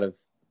Squad a lot of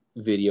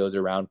videos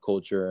around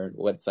culture and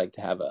what it's like to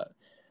have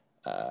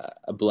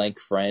a blank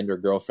friend or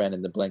girlfriend,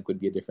 and the blank would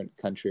be a different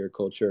country or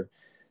culture.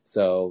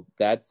 So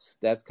that's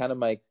kind of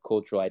my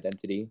cultural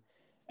identity.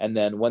 And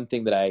then one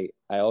thing that I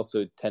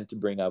also tend to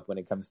bring up when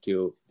it comes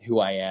to who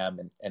I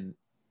am and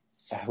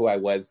who I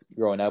was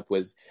growing up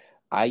was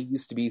I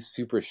used to be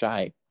super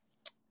shy.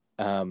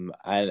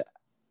 I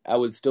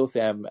would still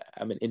say I'm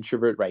an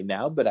introvert right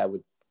now, but I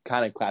would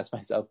kind of class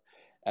myself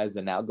as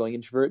an outgoing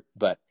introvert.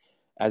 But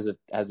as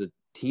a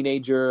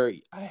teenager,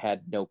 I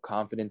had no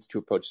confidence to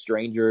approach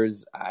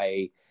strangers.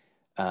 I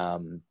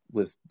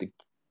was the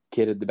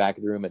kid at the back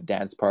of the room at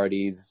dance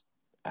parties.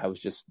 I was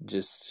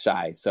just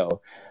shy.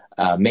 So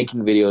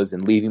making videos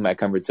and leaving my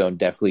comfort zone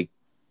definitely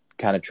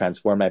kind of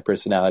transformed my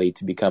personality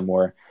to become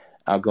more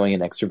outgoing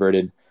and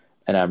extroverted.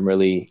 And I'm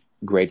really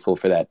grateful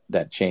for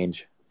that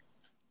change.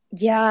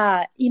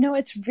 Yeah,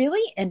 it's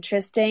really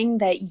interesting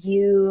that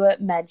you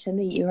mentioned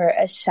that you were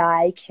a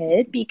shy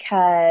kid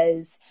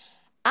because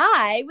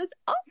I was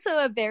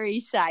also a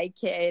very shy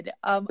kid.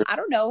 I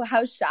don't know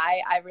how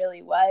shy I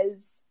really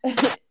was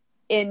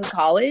in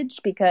college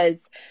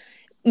because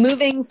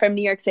moving from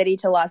New York City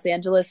to Los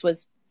Angeles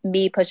was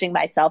me pushing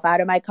myself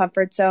out of my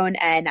comfort zone.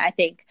 And I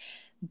think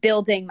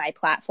building my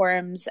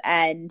platforms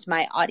and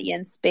my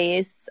audience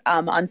base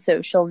on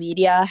social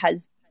media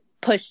has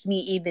pushed me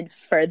even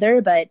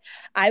further. But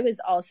I was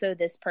also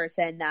this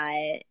person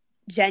that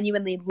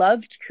genuinely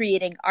loved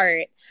creating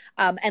art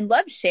and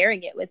loved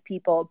sharing it with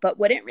people, but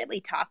wouldn't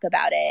really talk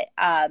about it.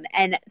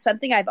 And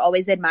something I've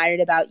always admired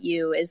about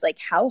you is like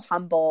how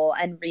humble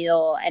and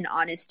real and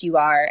honest you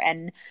are.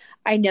 And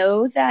I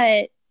know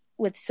that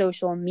with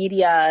social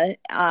media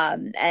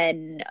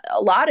and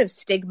a lot of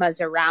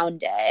stigmas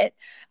around it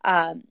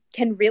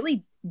can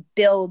really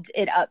build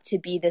it up to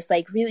be this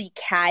like really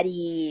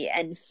catty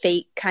and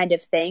fake kind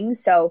of thing.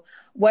 So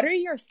what are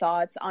your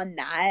thoughts on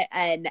that,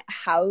 and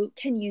how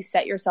can you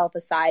set yourself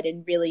aside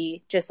and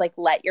really just like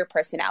let your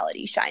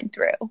personality shine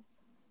through?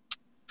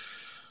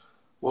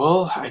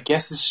 Well, I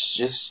guess it's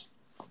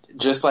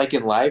just like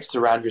in life,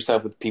 surround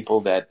yourself with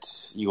people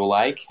that you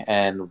like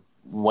and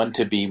want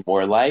to be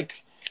more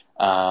like.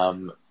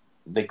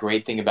 The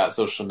great thing about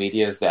social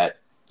media is that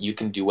you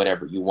can do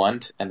whatever you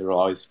want, and there will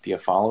always be a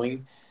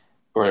following,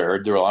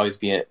 or there will always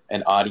be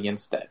an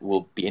audience that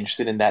will be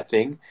interested in that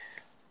thing.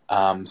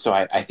 So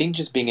I think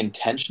just being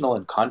intentional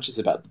and conscious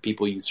about the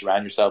people you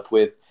surround yourself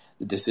with,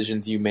 the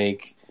decisions you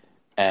make,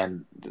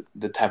 and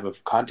the type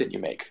of content you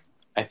make.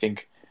 I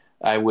think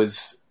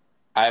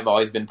I've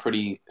always been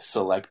pretty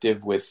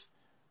selective with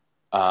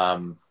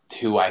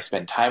who I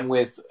spend time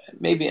with,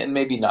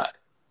 maybe not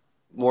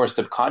more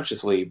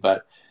subconsciously,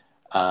 but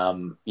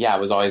I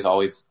was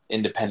always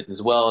independent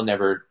as well.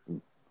 Never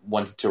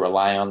wanted to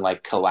rely on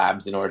like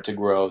collabs in order to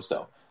grow.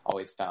 So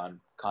always found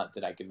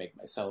content I could make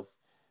myself.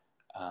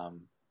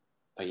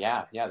 But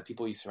the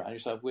people you surround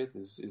yourself with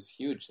is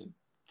huge and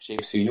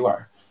shapes who you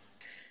are.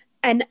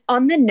 And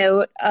on the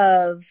note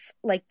of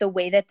like the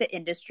way that the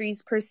industry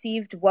is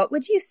perceived, what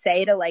would you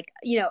say to like,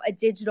 a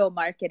digital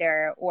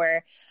marketer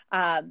or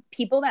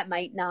people that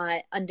might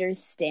not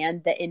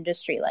understand the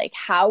industry? Like,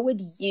 how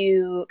would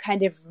you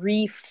kind of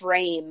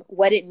reframe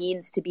what it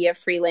means to be a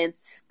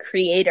freelance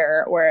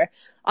creator, or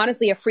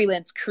honestly, a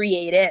freelance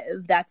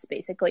creative? That's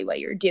basically what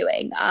you're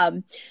doing.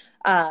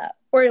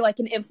 Or like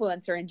an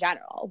influencer in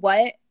general.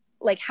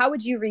 How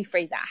would you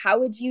rephrase that? How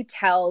would you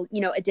tell,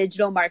 a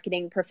digital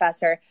marketing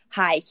professor,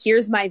 hi,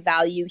 here's my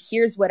value,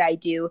 here's what I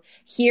do,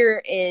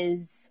 here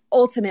is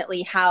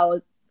ultimately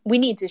how we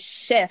need to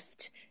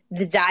shift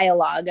the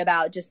dialogue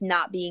about just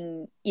not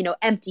being,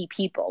 empty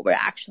people. We're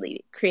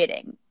actually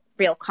creating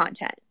real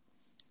content.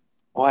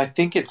 Well, I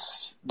think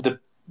it's the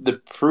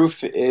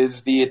proof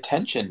is the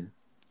attention.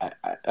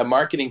 A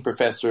marketing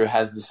professor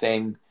has the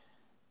same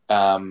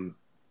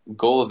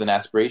goals and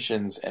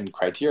aspirations and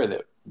criteria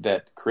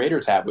that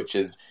creators have, which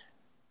is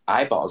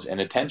eyeballs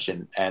and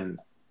attention. And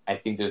I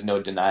think there's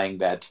no denying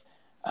that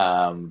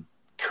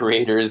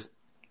creators,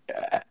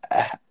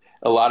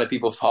 a lot of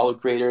people follow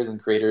creators,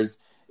 and creators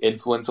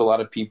influence a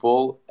lot of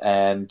people,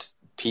 and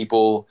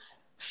people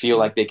feel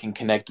like they can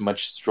connect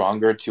much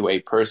stronger to a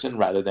person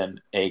rather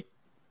than a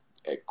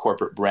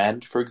corporate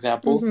brand, for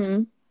example.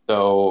 Mm-hmm.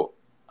 So,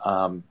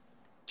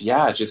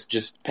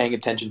 just paying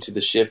attention to the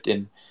shift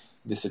in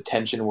this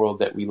attention world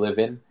that we live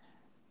in,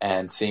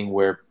 and seeing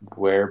where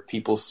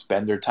people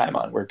spend their time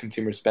on, where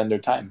consumers spend their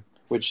time,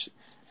 which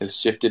has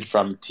shifted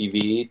from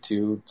TV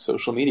to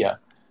social media.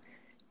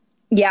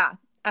 Yeah,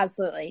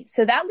 absolutely.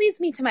 So that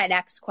leads me to my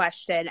next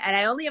question, and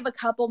I only have a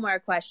couple more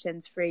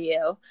questions for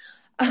you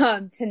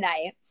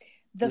tonight.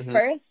 The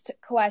first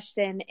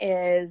question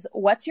is,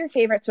 what's your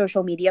favorite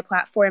social media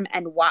platform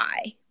and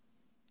why?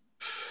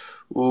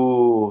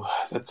 Ooh,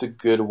 that's a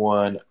good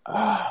one.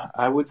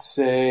 I would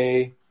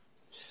say,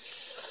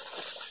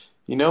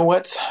 you know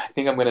what? I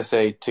think I'm going to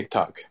say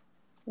TikTok.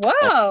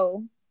 Whoa.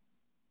 And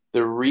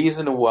the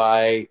reason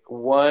why,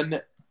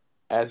 one,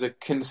 as a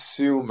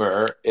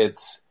consumer,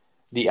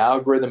 the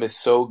algorithm is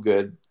so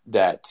good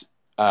that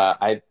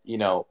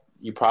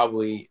you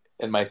probably,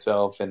 and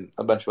myself and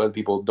a bunch of other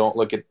people, don't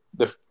look at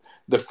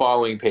the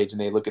following page, and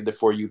they look at the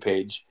For You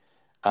page.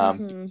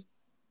 The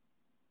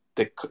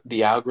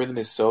algorithm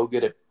is so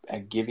good at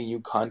at giving you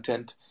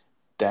content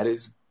that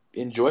is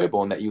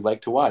enjoyable and that you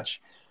like to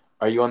watch.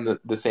 Are you on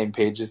the same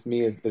page as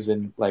me, as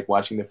in like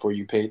watching the For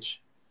You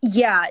page?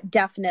 Yeah,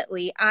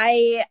 definitely.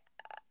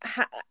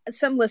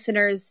 Some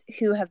listeners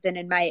who have been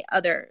in my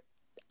other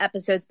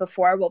episodes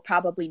before will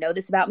probably know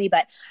this about me,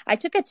 but I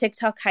took a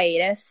TikTok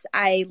hiatus.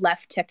 I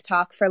left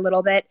TikTok for a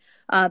little bit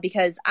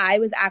because I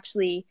was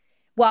actually,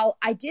 while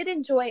I did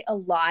enjoy a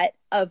lot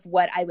of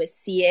what I was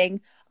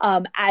seeing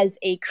as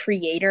a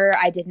creator,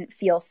 I didn't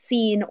feel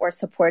seen or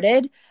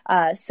supported.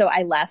 So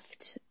I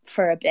left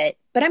for a bit,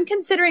 but I'm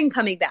considering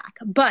coming back.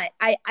 But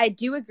I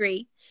do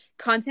agree.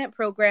 Content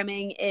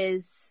programming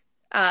is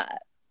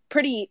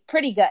pretty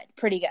good.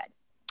 Pretty good.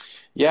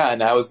 Yeah,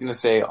 and I was going to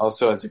say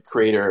also as a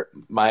creator,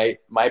 my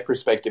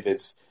perspective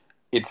is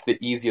it's the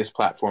easiest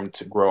platform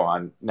to grow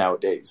on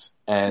nowadays.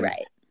 And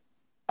Right.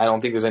 I don't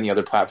think there's any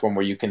other platform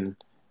where you can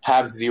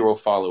have 0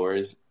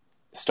 followers,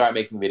 start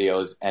making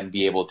videos, and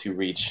be able to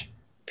reach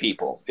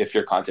people if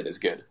your content is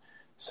good.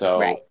 So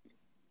Right.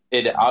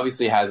 it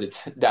obviously has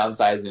its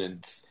downsides and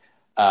its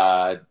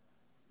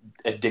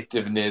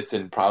addictiveness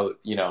and probably,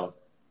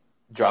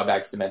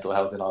 drawbacks to mental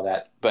health and all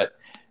that. But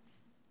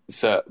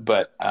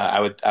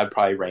I'd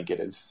probably rank it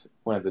as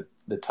one of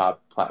the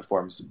top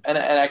platforms. And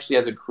actually,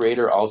 as a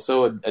creator,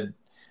 also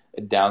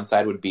a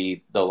downside would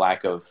be the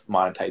lack of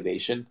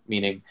monetization,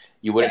 meaning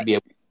you wouldn't Right. be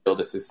able to build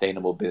a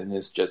sustainable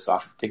business just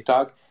off of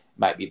TikTok. It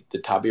might be the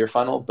top of your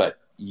funnel, but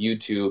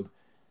YouTube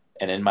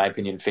and, in my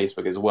opinion,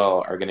 Facebook as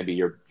well are going to be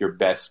your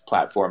best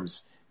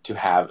platforms to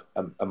have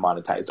a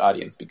monetized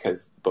audience,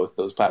 because both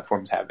those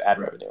platforms have ad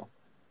revenue.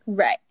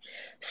 Right.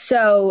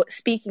 So,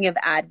 speaking of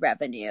ad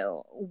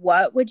revenue,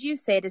 what would you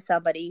say to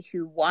somebody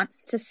who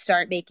wants to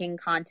start making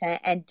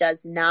content and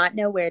does not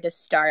know where to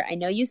start? I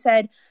know you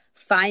said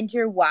find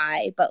your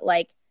why, but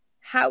like,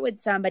 how would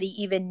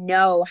somebody even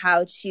know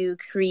how to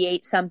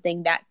create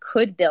something that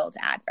could build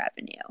ad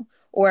revenue,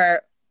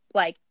 or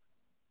like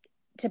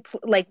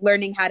like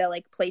learning how to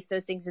like place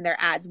those things in their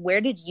ads?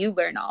 Where did you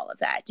learn all of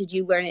that? Did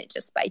you learn it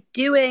just by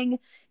doing?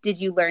 Did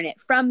you learn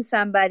it from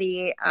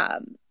somebody?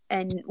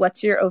 And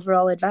what's your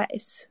overall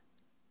advice?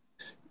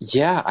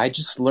 Yeah, I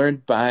just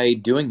learned by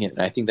doing it,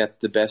 and I think that's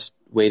the best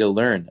way to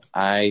learn.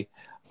 I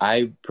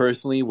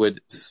personally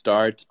would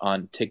start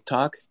on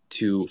TikTok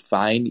to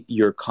find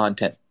your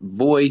content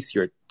voice,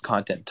 your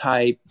content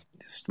type,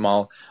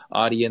 small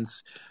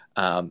audience.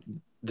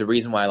 The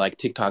reason why I like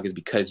TikTok is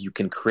because you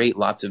can create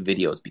lots of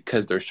videos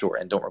because they're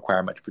short and don't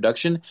require much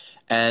production,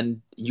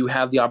 and you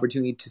have the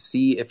opportunity to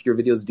see if your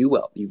videos do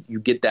well. You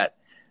get that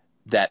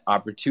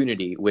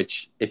opportunity,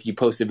 which if you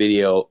post a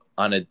video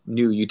on a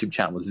new YouTube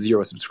channel with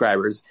 0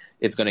 subscribers,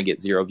 it's going to get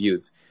 0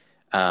 views.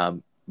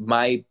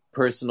 My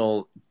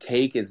personal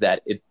take is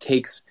that it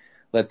takes,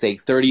 let's say,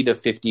 30 to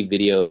 50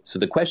 videos. So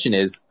the question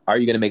is, are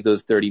you going to make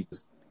those 30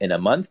 in a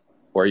month,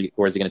 or is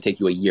it going to take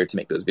you a year to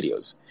make those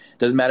videos?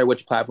 Doesn't matter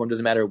which platform,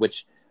 doesn't matter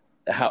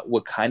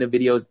what kind of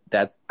videos.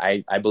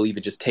 I believe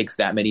it just takes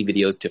that many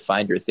videos to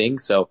find your thing.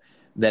 So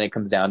then it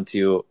comes down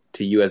to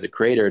you as a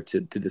creator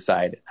to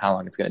decide how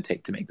long it's going to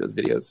take to make those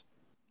videos.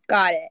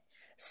 Got it.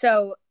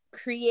 So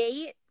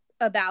create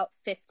about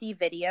 50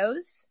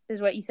 videos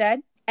is what you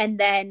said. And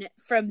then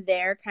from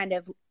there, kind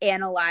of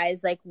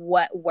analyze like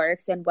what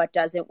works and what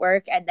doesn't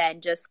work. And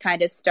then just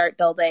kind of start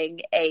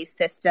building a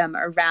system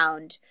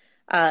around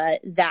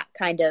that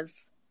kind of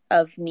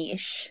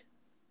niche.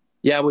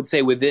 Yeah, I would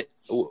say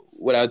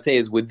what I would say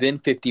is within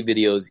 50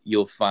 videos,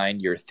 you'll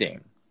find your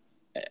thing.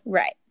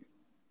 Right.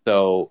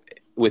 So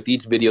with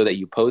each video that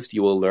you post,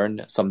 you will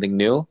learn something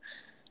new,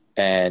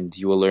 and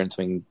you will learn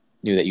something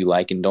new that you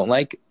like and don't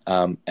like.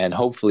 And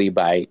hopefully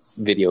by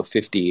video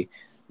 50,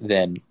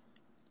 then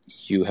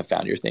you have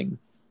found your thing.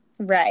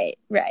 Right.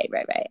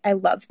 I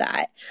love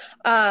that.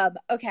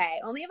 Okay,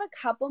 only have a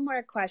couple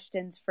more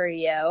questions for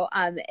you.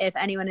 If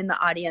anyone in the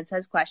audience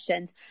has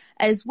questions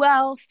as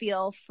well,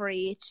 feel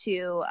free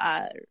to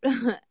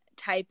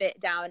type it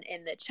down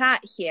in the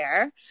chat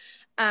here.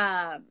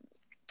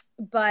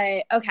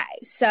 But okay,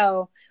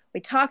 so we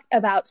talked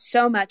about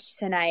so much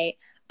tonight.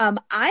 I'm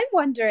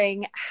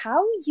wondering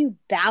how you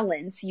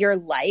balance your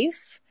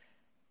life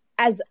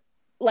as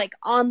like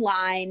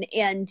online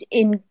and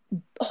in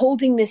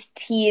holding this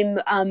team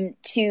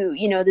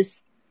to,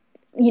 this,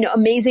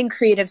 amazing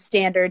creative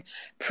standard,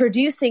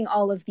 producing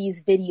all of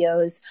these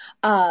videos,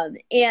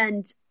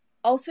 and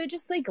also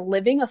just like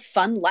living a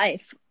fun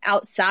life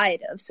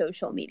outside of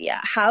social media.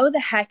 How the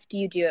heck do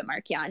you do it,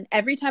 Mark-Jan?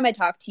 Every time I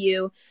talk to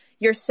you,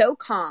 you're so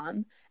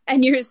calm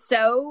and you're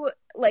so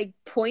like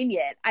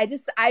poignant.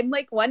 I'm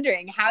like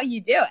wondering how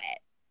you do it.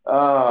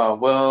 Oh,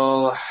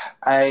 well,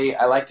 I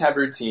like to have a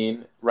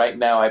routine. Right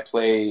now I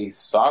play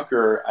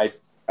soccer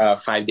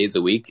 5 days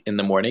a week in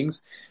the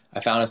mornings. I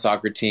found a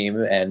soccer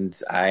team and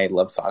I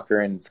love soccer,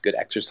 and it's good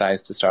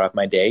exercise to start off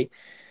my day.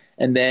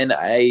 And then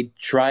I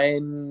try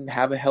and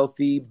have a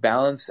healthy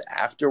balance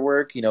after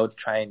work,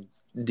 try and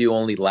do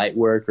only light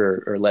work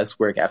or less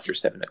work after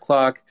 7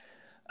 o'clock.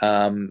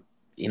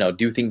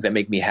 Do things that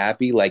make me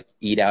happy, like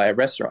eat out at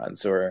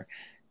restaurants or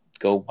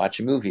go watch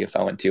a movie if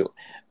I want to.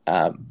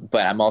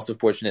 But I'm also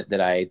fortunate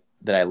that I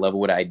love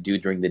what I do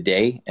during the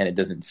day, and it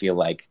doesn't feel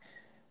like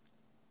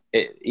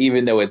it,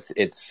 even though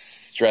it's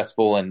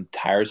stressful and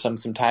tiresome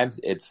sometimes,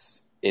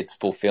 it's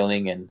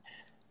fulfilling and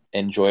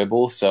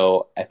enjoyable.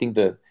 So I think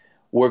the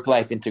work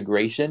life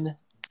integration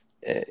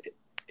uh,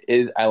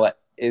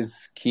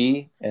 is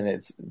key, and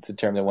it's a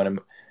term that one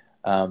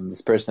of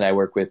this person I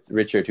work with,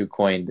 Richard, who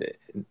coined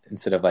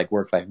instead of like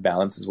work life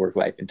balance is work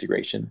life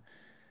integration.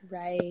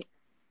 Right.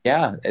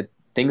 Yeah,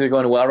 things are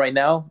going well right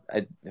now.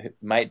 It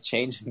might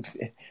change.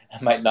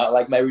 I might not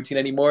like my routine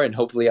anymore, and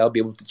hopefully I'll be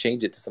able to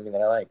change it to something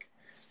that I like.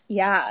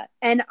 Yeah.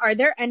 And are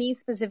there any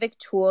specific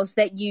tools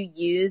that you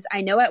use?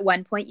 I know at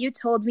one point you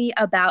told me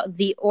about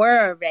the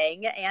Aura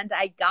Ring, and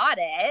I got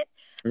it.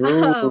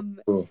 Um,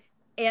 Ooh.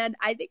 and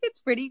I think it's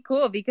pretty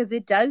cool because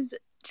it does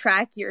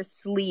track your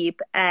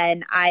sleep.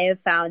 And I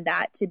have found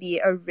that to be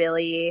a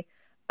really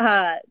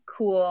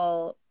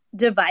cool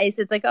device.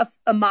 It's like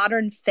a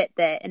modern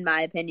Fitbit, in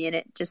my opinion.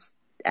 It just,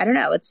 I don't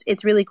know,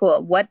 it's really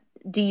cool. What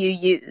do you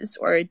use,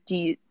 or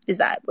is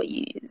that what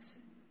you use?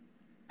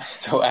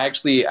 So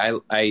actually,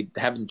 I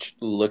haven't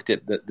looked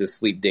at the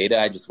sleep data.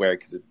 I just wear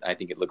it because I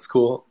think it looks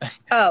cool.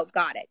 Oh,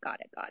 got it.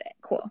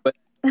 Cool. But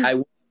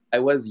I I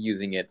was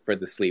using it for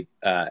the sleep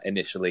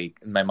initially.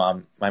 My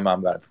mom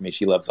got it for me.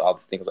 She loves all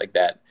the things like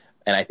that,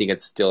 and I think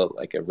it's still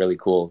like a really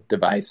cool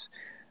device.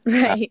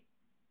 Right.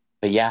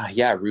 But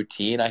yeah,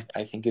 routine I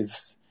think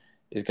is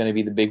going to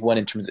be the big one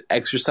in terms of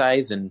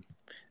exercise and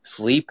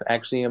sleep.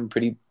 Actually, I'm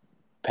pretty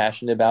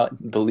passionate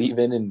about, believe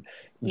in, and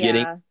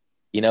getting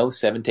Yeah.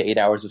 7 to 8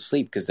 hours of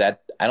sleep, because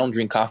that I don't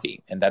drink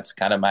coffee, and that's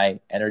kind of my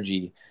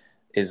energy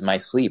is my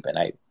sleep.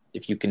 And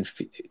if you can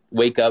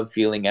wake up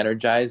feeling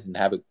energized and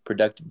have a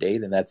productive day,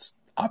 then that's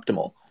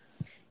optimal.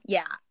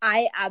 Yeah,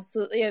 I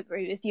absolutely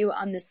agree with you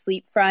on the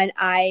sleep front.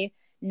 I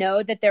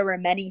know that there were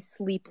many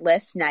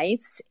sleepless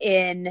nights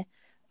in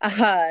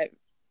uh,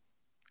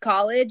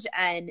 college,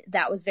 and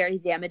that was very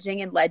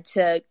damaging and led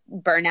to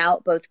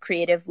burnout, both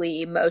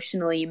creatively,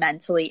 emotionally,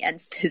 mentally,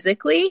 and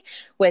physically,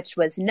 which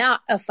was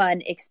not a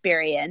fun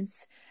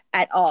experience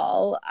at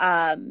all.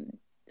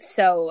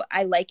 So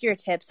I like your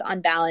tips on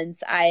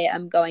balance. I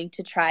am going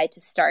to try to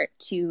start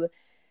to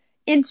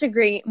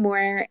integrate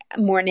more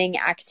morning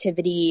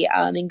activity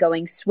and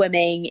going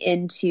swimming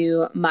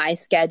into my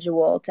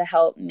schedule to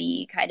help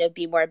me kind of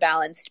be more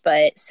balanced.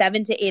 But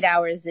 7 to 8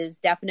 hours is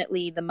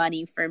definitely the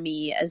money for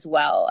me as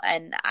well.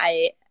 And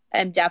I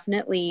am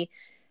definitely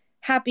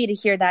happy to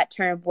hear that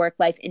term work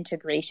life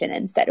integration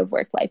instead of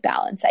work life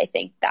balance. I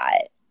think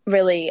that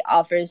really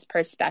offers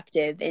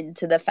perspective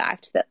into the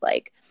fact that,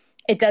 like,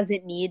 it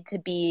doesn't need to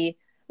be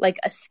like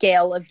a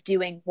scale of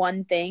doing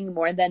one thing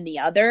more than the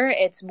other.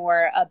 It's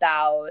more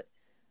about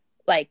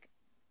like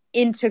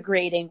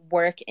integrating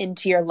work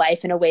into your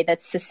life in a way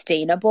that's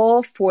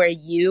sustainable for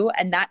you,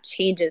 and that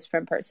changes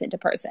from person to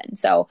person.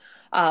 So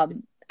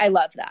I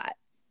love that.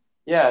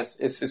 Yeah,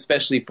 it's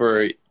especially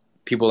for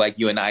people like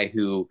you and I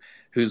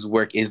whose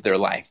work is their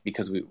life,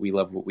 because we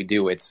love what we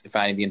do. It's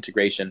finding the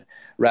integration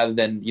rather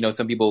than,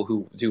 some people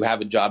who do have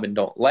a job and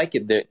don't like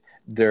it,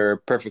 they're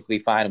perfectly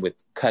fine with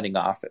cutting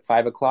off at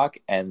 5 o'clock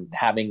and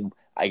having,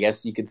 I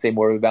guess you could say,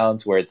 more of a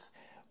balance where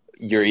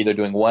you're either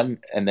doing one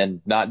and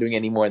then not doing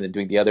any more and then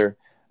doing the other.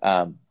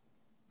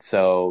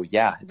 So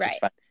yeah, it's Right.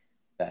 just finding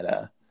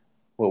that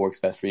what works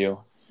best for you.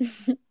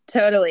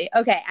 Totally.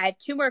 Okay, I have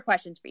two more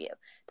questions for you.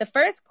 The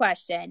first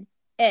question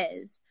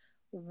is,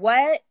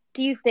 what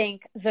do you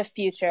think the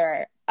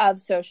future of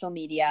social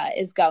media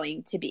is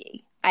going to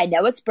be? I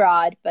know it's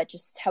broad, but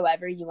just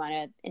however you want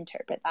to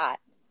interpret that.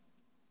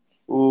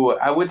 Ooh,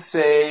 I would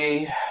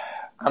say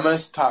I'm going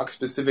to talk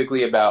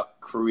specifically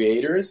about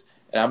creators,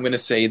 and I'm going to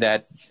say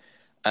that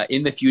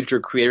in the future,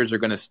 creators are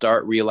going to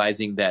start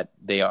realizing that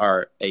they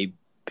are a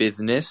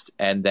business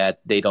and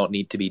that they don't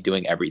need to be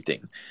doing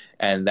everything.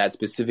 And that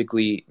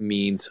specifically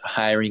means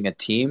hiring a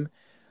team,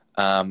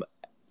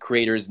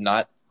 creators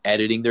not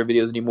editing their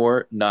videos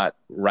anymore, not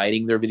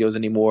writing their videos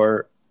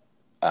anymore,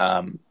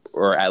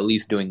 or at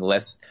least doing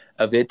less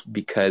of it,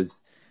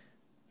 because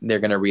they're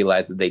going to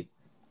realize that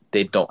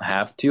they don't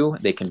have to.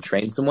 They can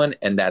train someone,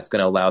 and that's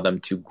going to allow them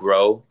to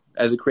grow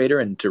as a creator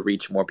and to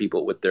reach more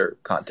people with their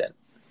content.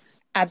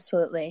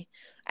 Absolutely.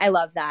 I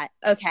love that.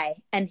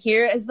 Okay. And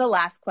here is the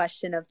last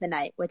question of the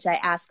night, which I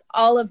ask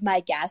all of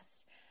my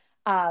guests.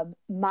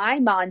 My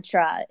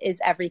mantra is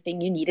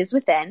everything you need is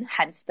within,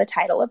 hence the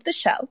title of the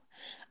show.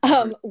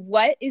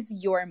 What is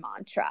your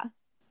mantra?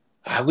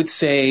 I would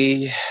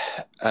say,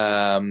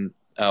 I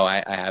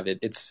have it.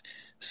 It's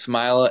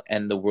smile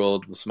and the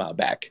world will smile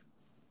back.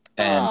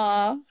 And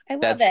Aw, I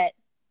love that's it.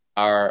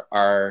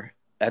 our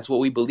that's what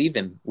we believe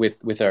in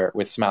with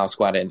Smile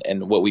Squad,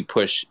 and what we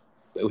push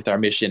with our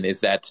mission is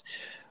that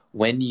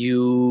when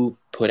you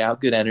put out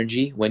good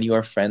energy, when you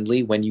are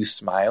friendly, when you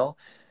smile,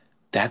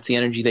 that's the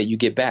energy that you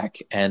get back,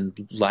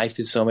 and life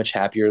is so much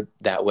happier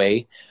that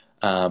way.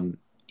 And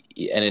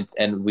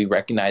we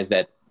recognize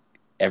that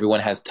everyone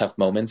has tough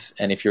moments,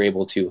 and if you're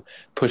able to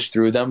push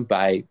through them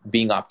by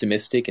being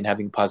optimistic and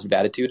having a positive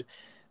attitude,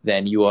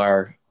 then you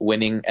are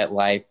winning at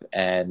life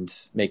and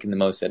making the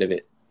most out of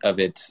it of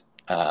it,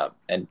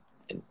 and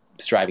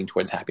striving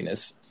towards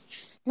happiness.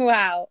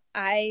 Wow,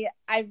 I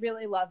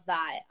really love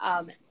that.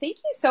 Thank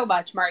you so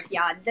much,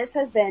 Mark-Jan. This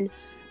has been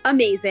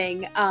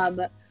amazing.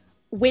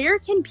 Where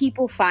can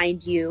people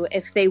find you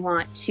if they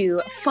want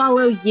to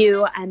follow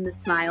you and the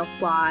Smile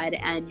Squad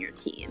and your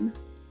team?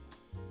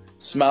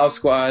 Smile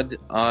Squad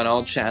on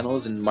all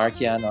channels, and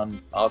Mark-Jan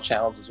on all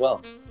channels as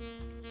well.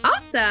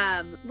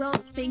 Awesome. Well,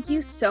 thank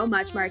you so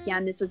much,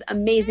 Mark-Jan. This was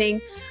amazing.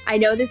 I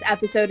know this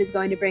episode is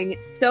going to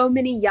bring so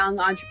many young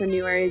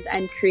entrepreneurs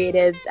and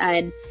creatives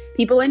and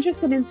people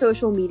interested in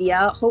social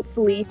media,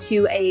 hopefully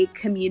to a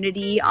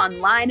community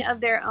online of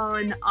their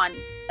own, on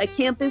a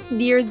campus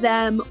near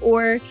them,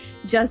 or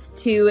just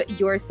to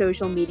your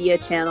social media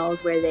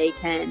channels where they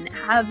can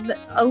have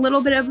a little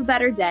bit of a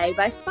better day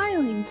by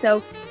smiling. So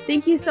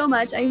thank you so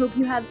much. I hope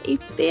you have a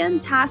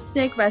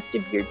fantastic rest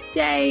of your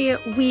day,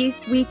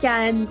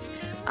 weekend.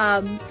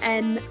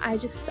 And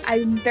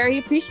I'm very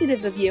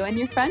appreciative of you and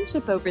your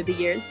friendship over the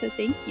years. So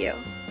thank you.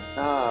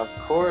 Of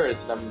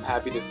course. And I'm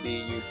happy to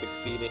see you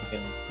succeeding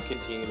and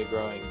continue to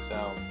growing. So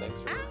thanks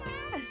for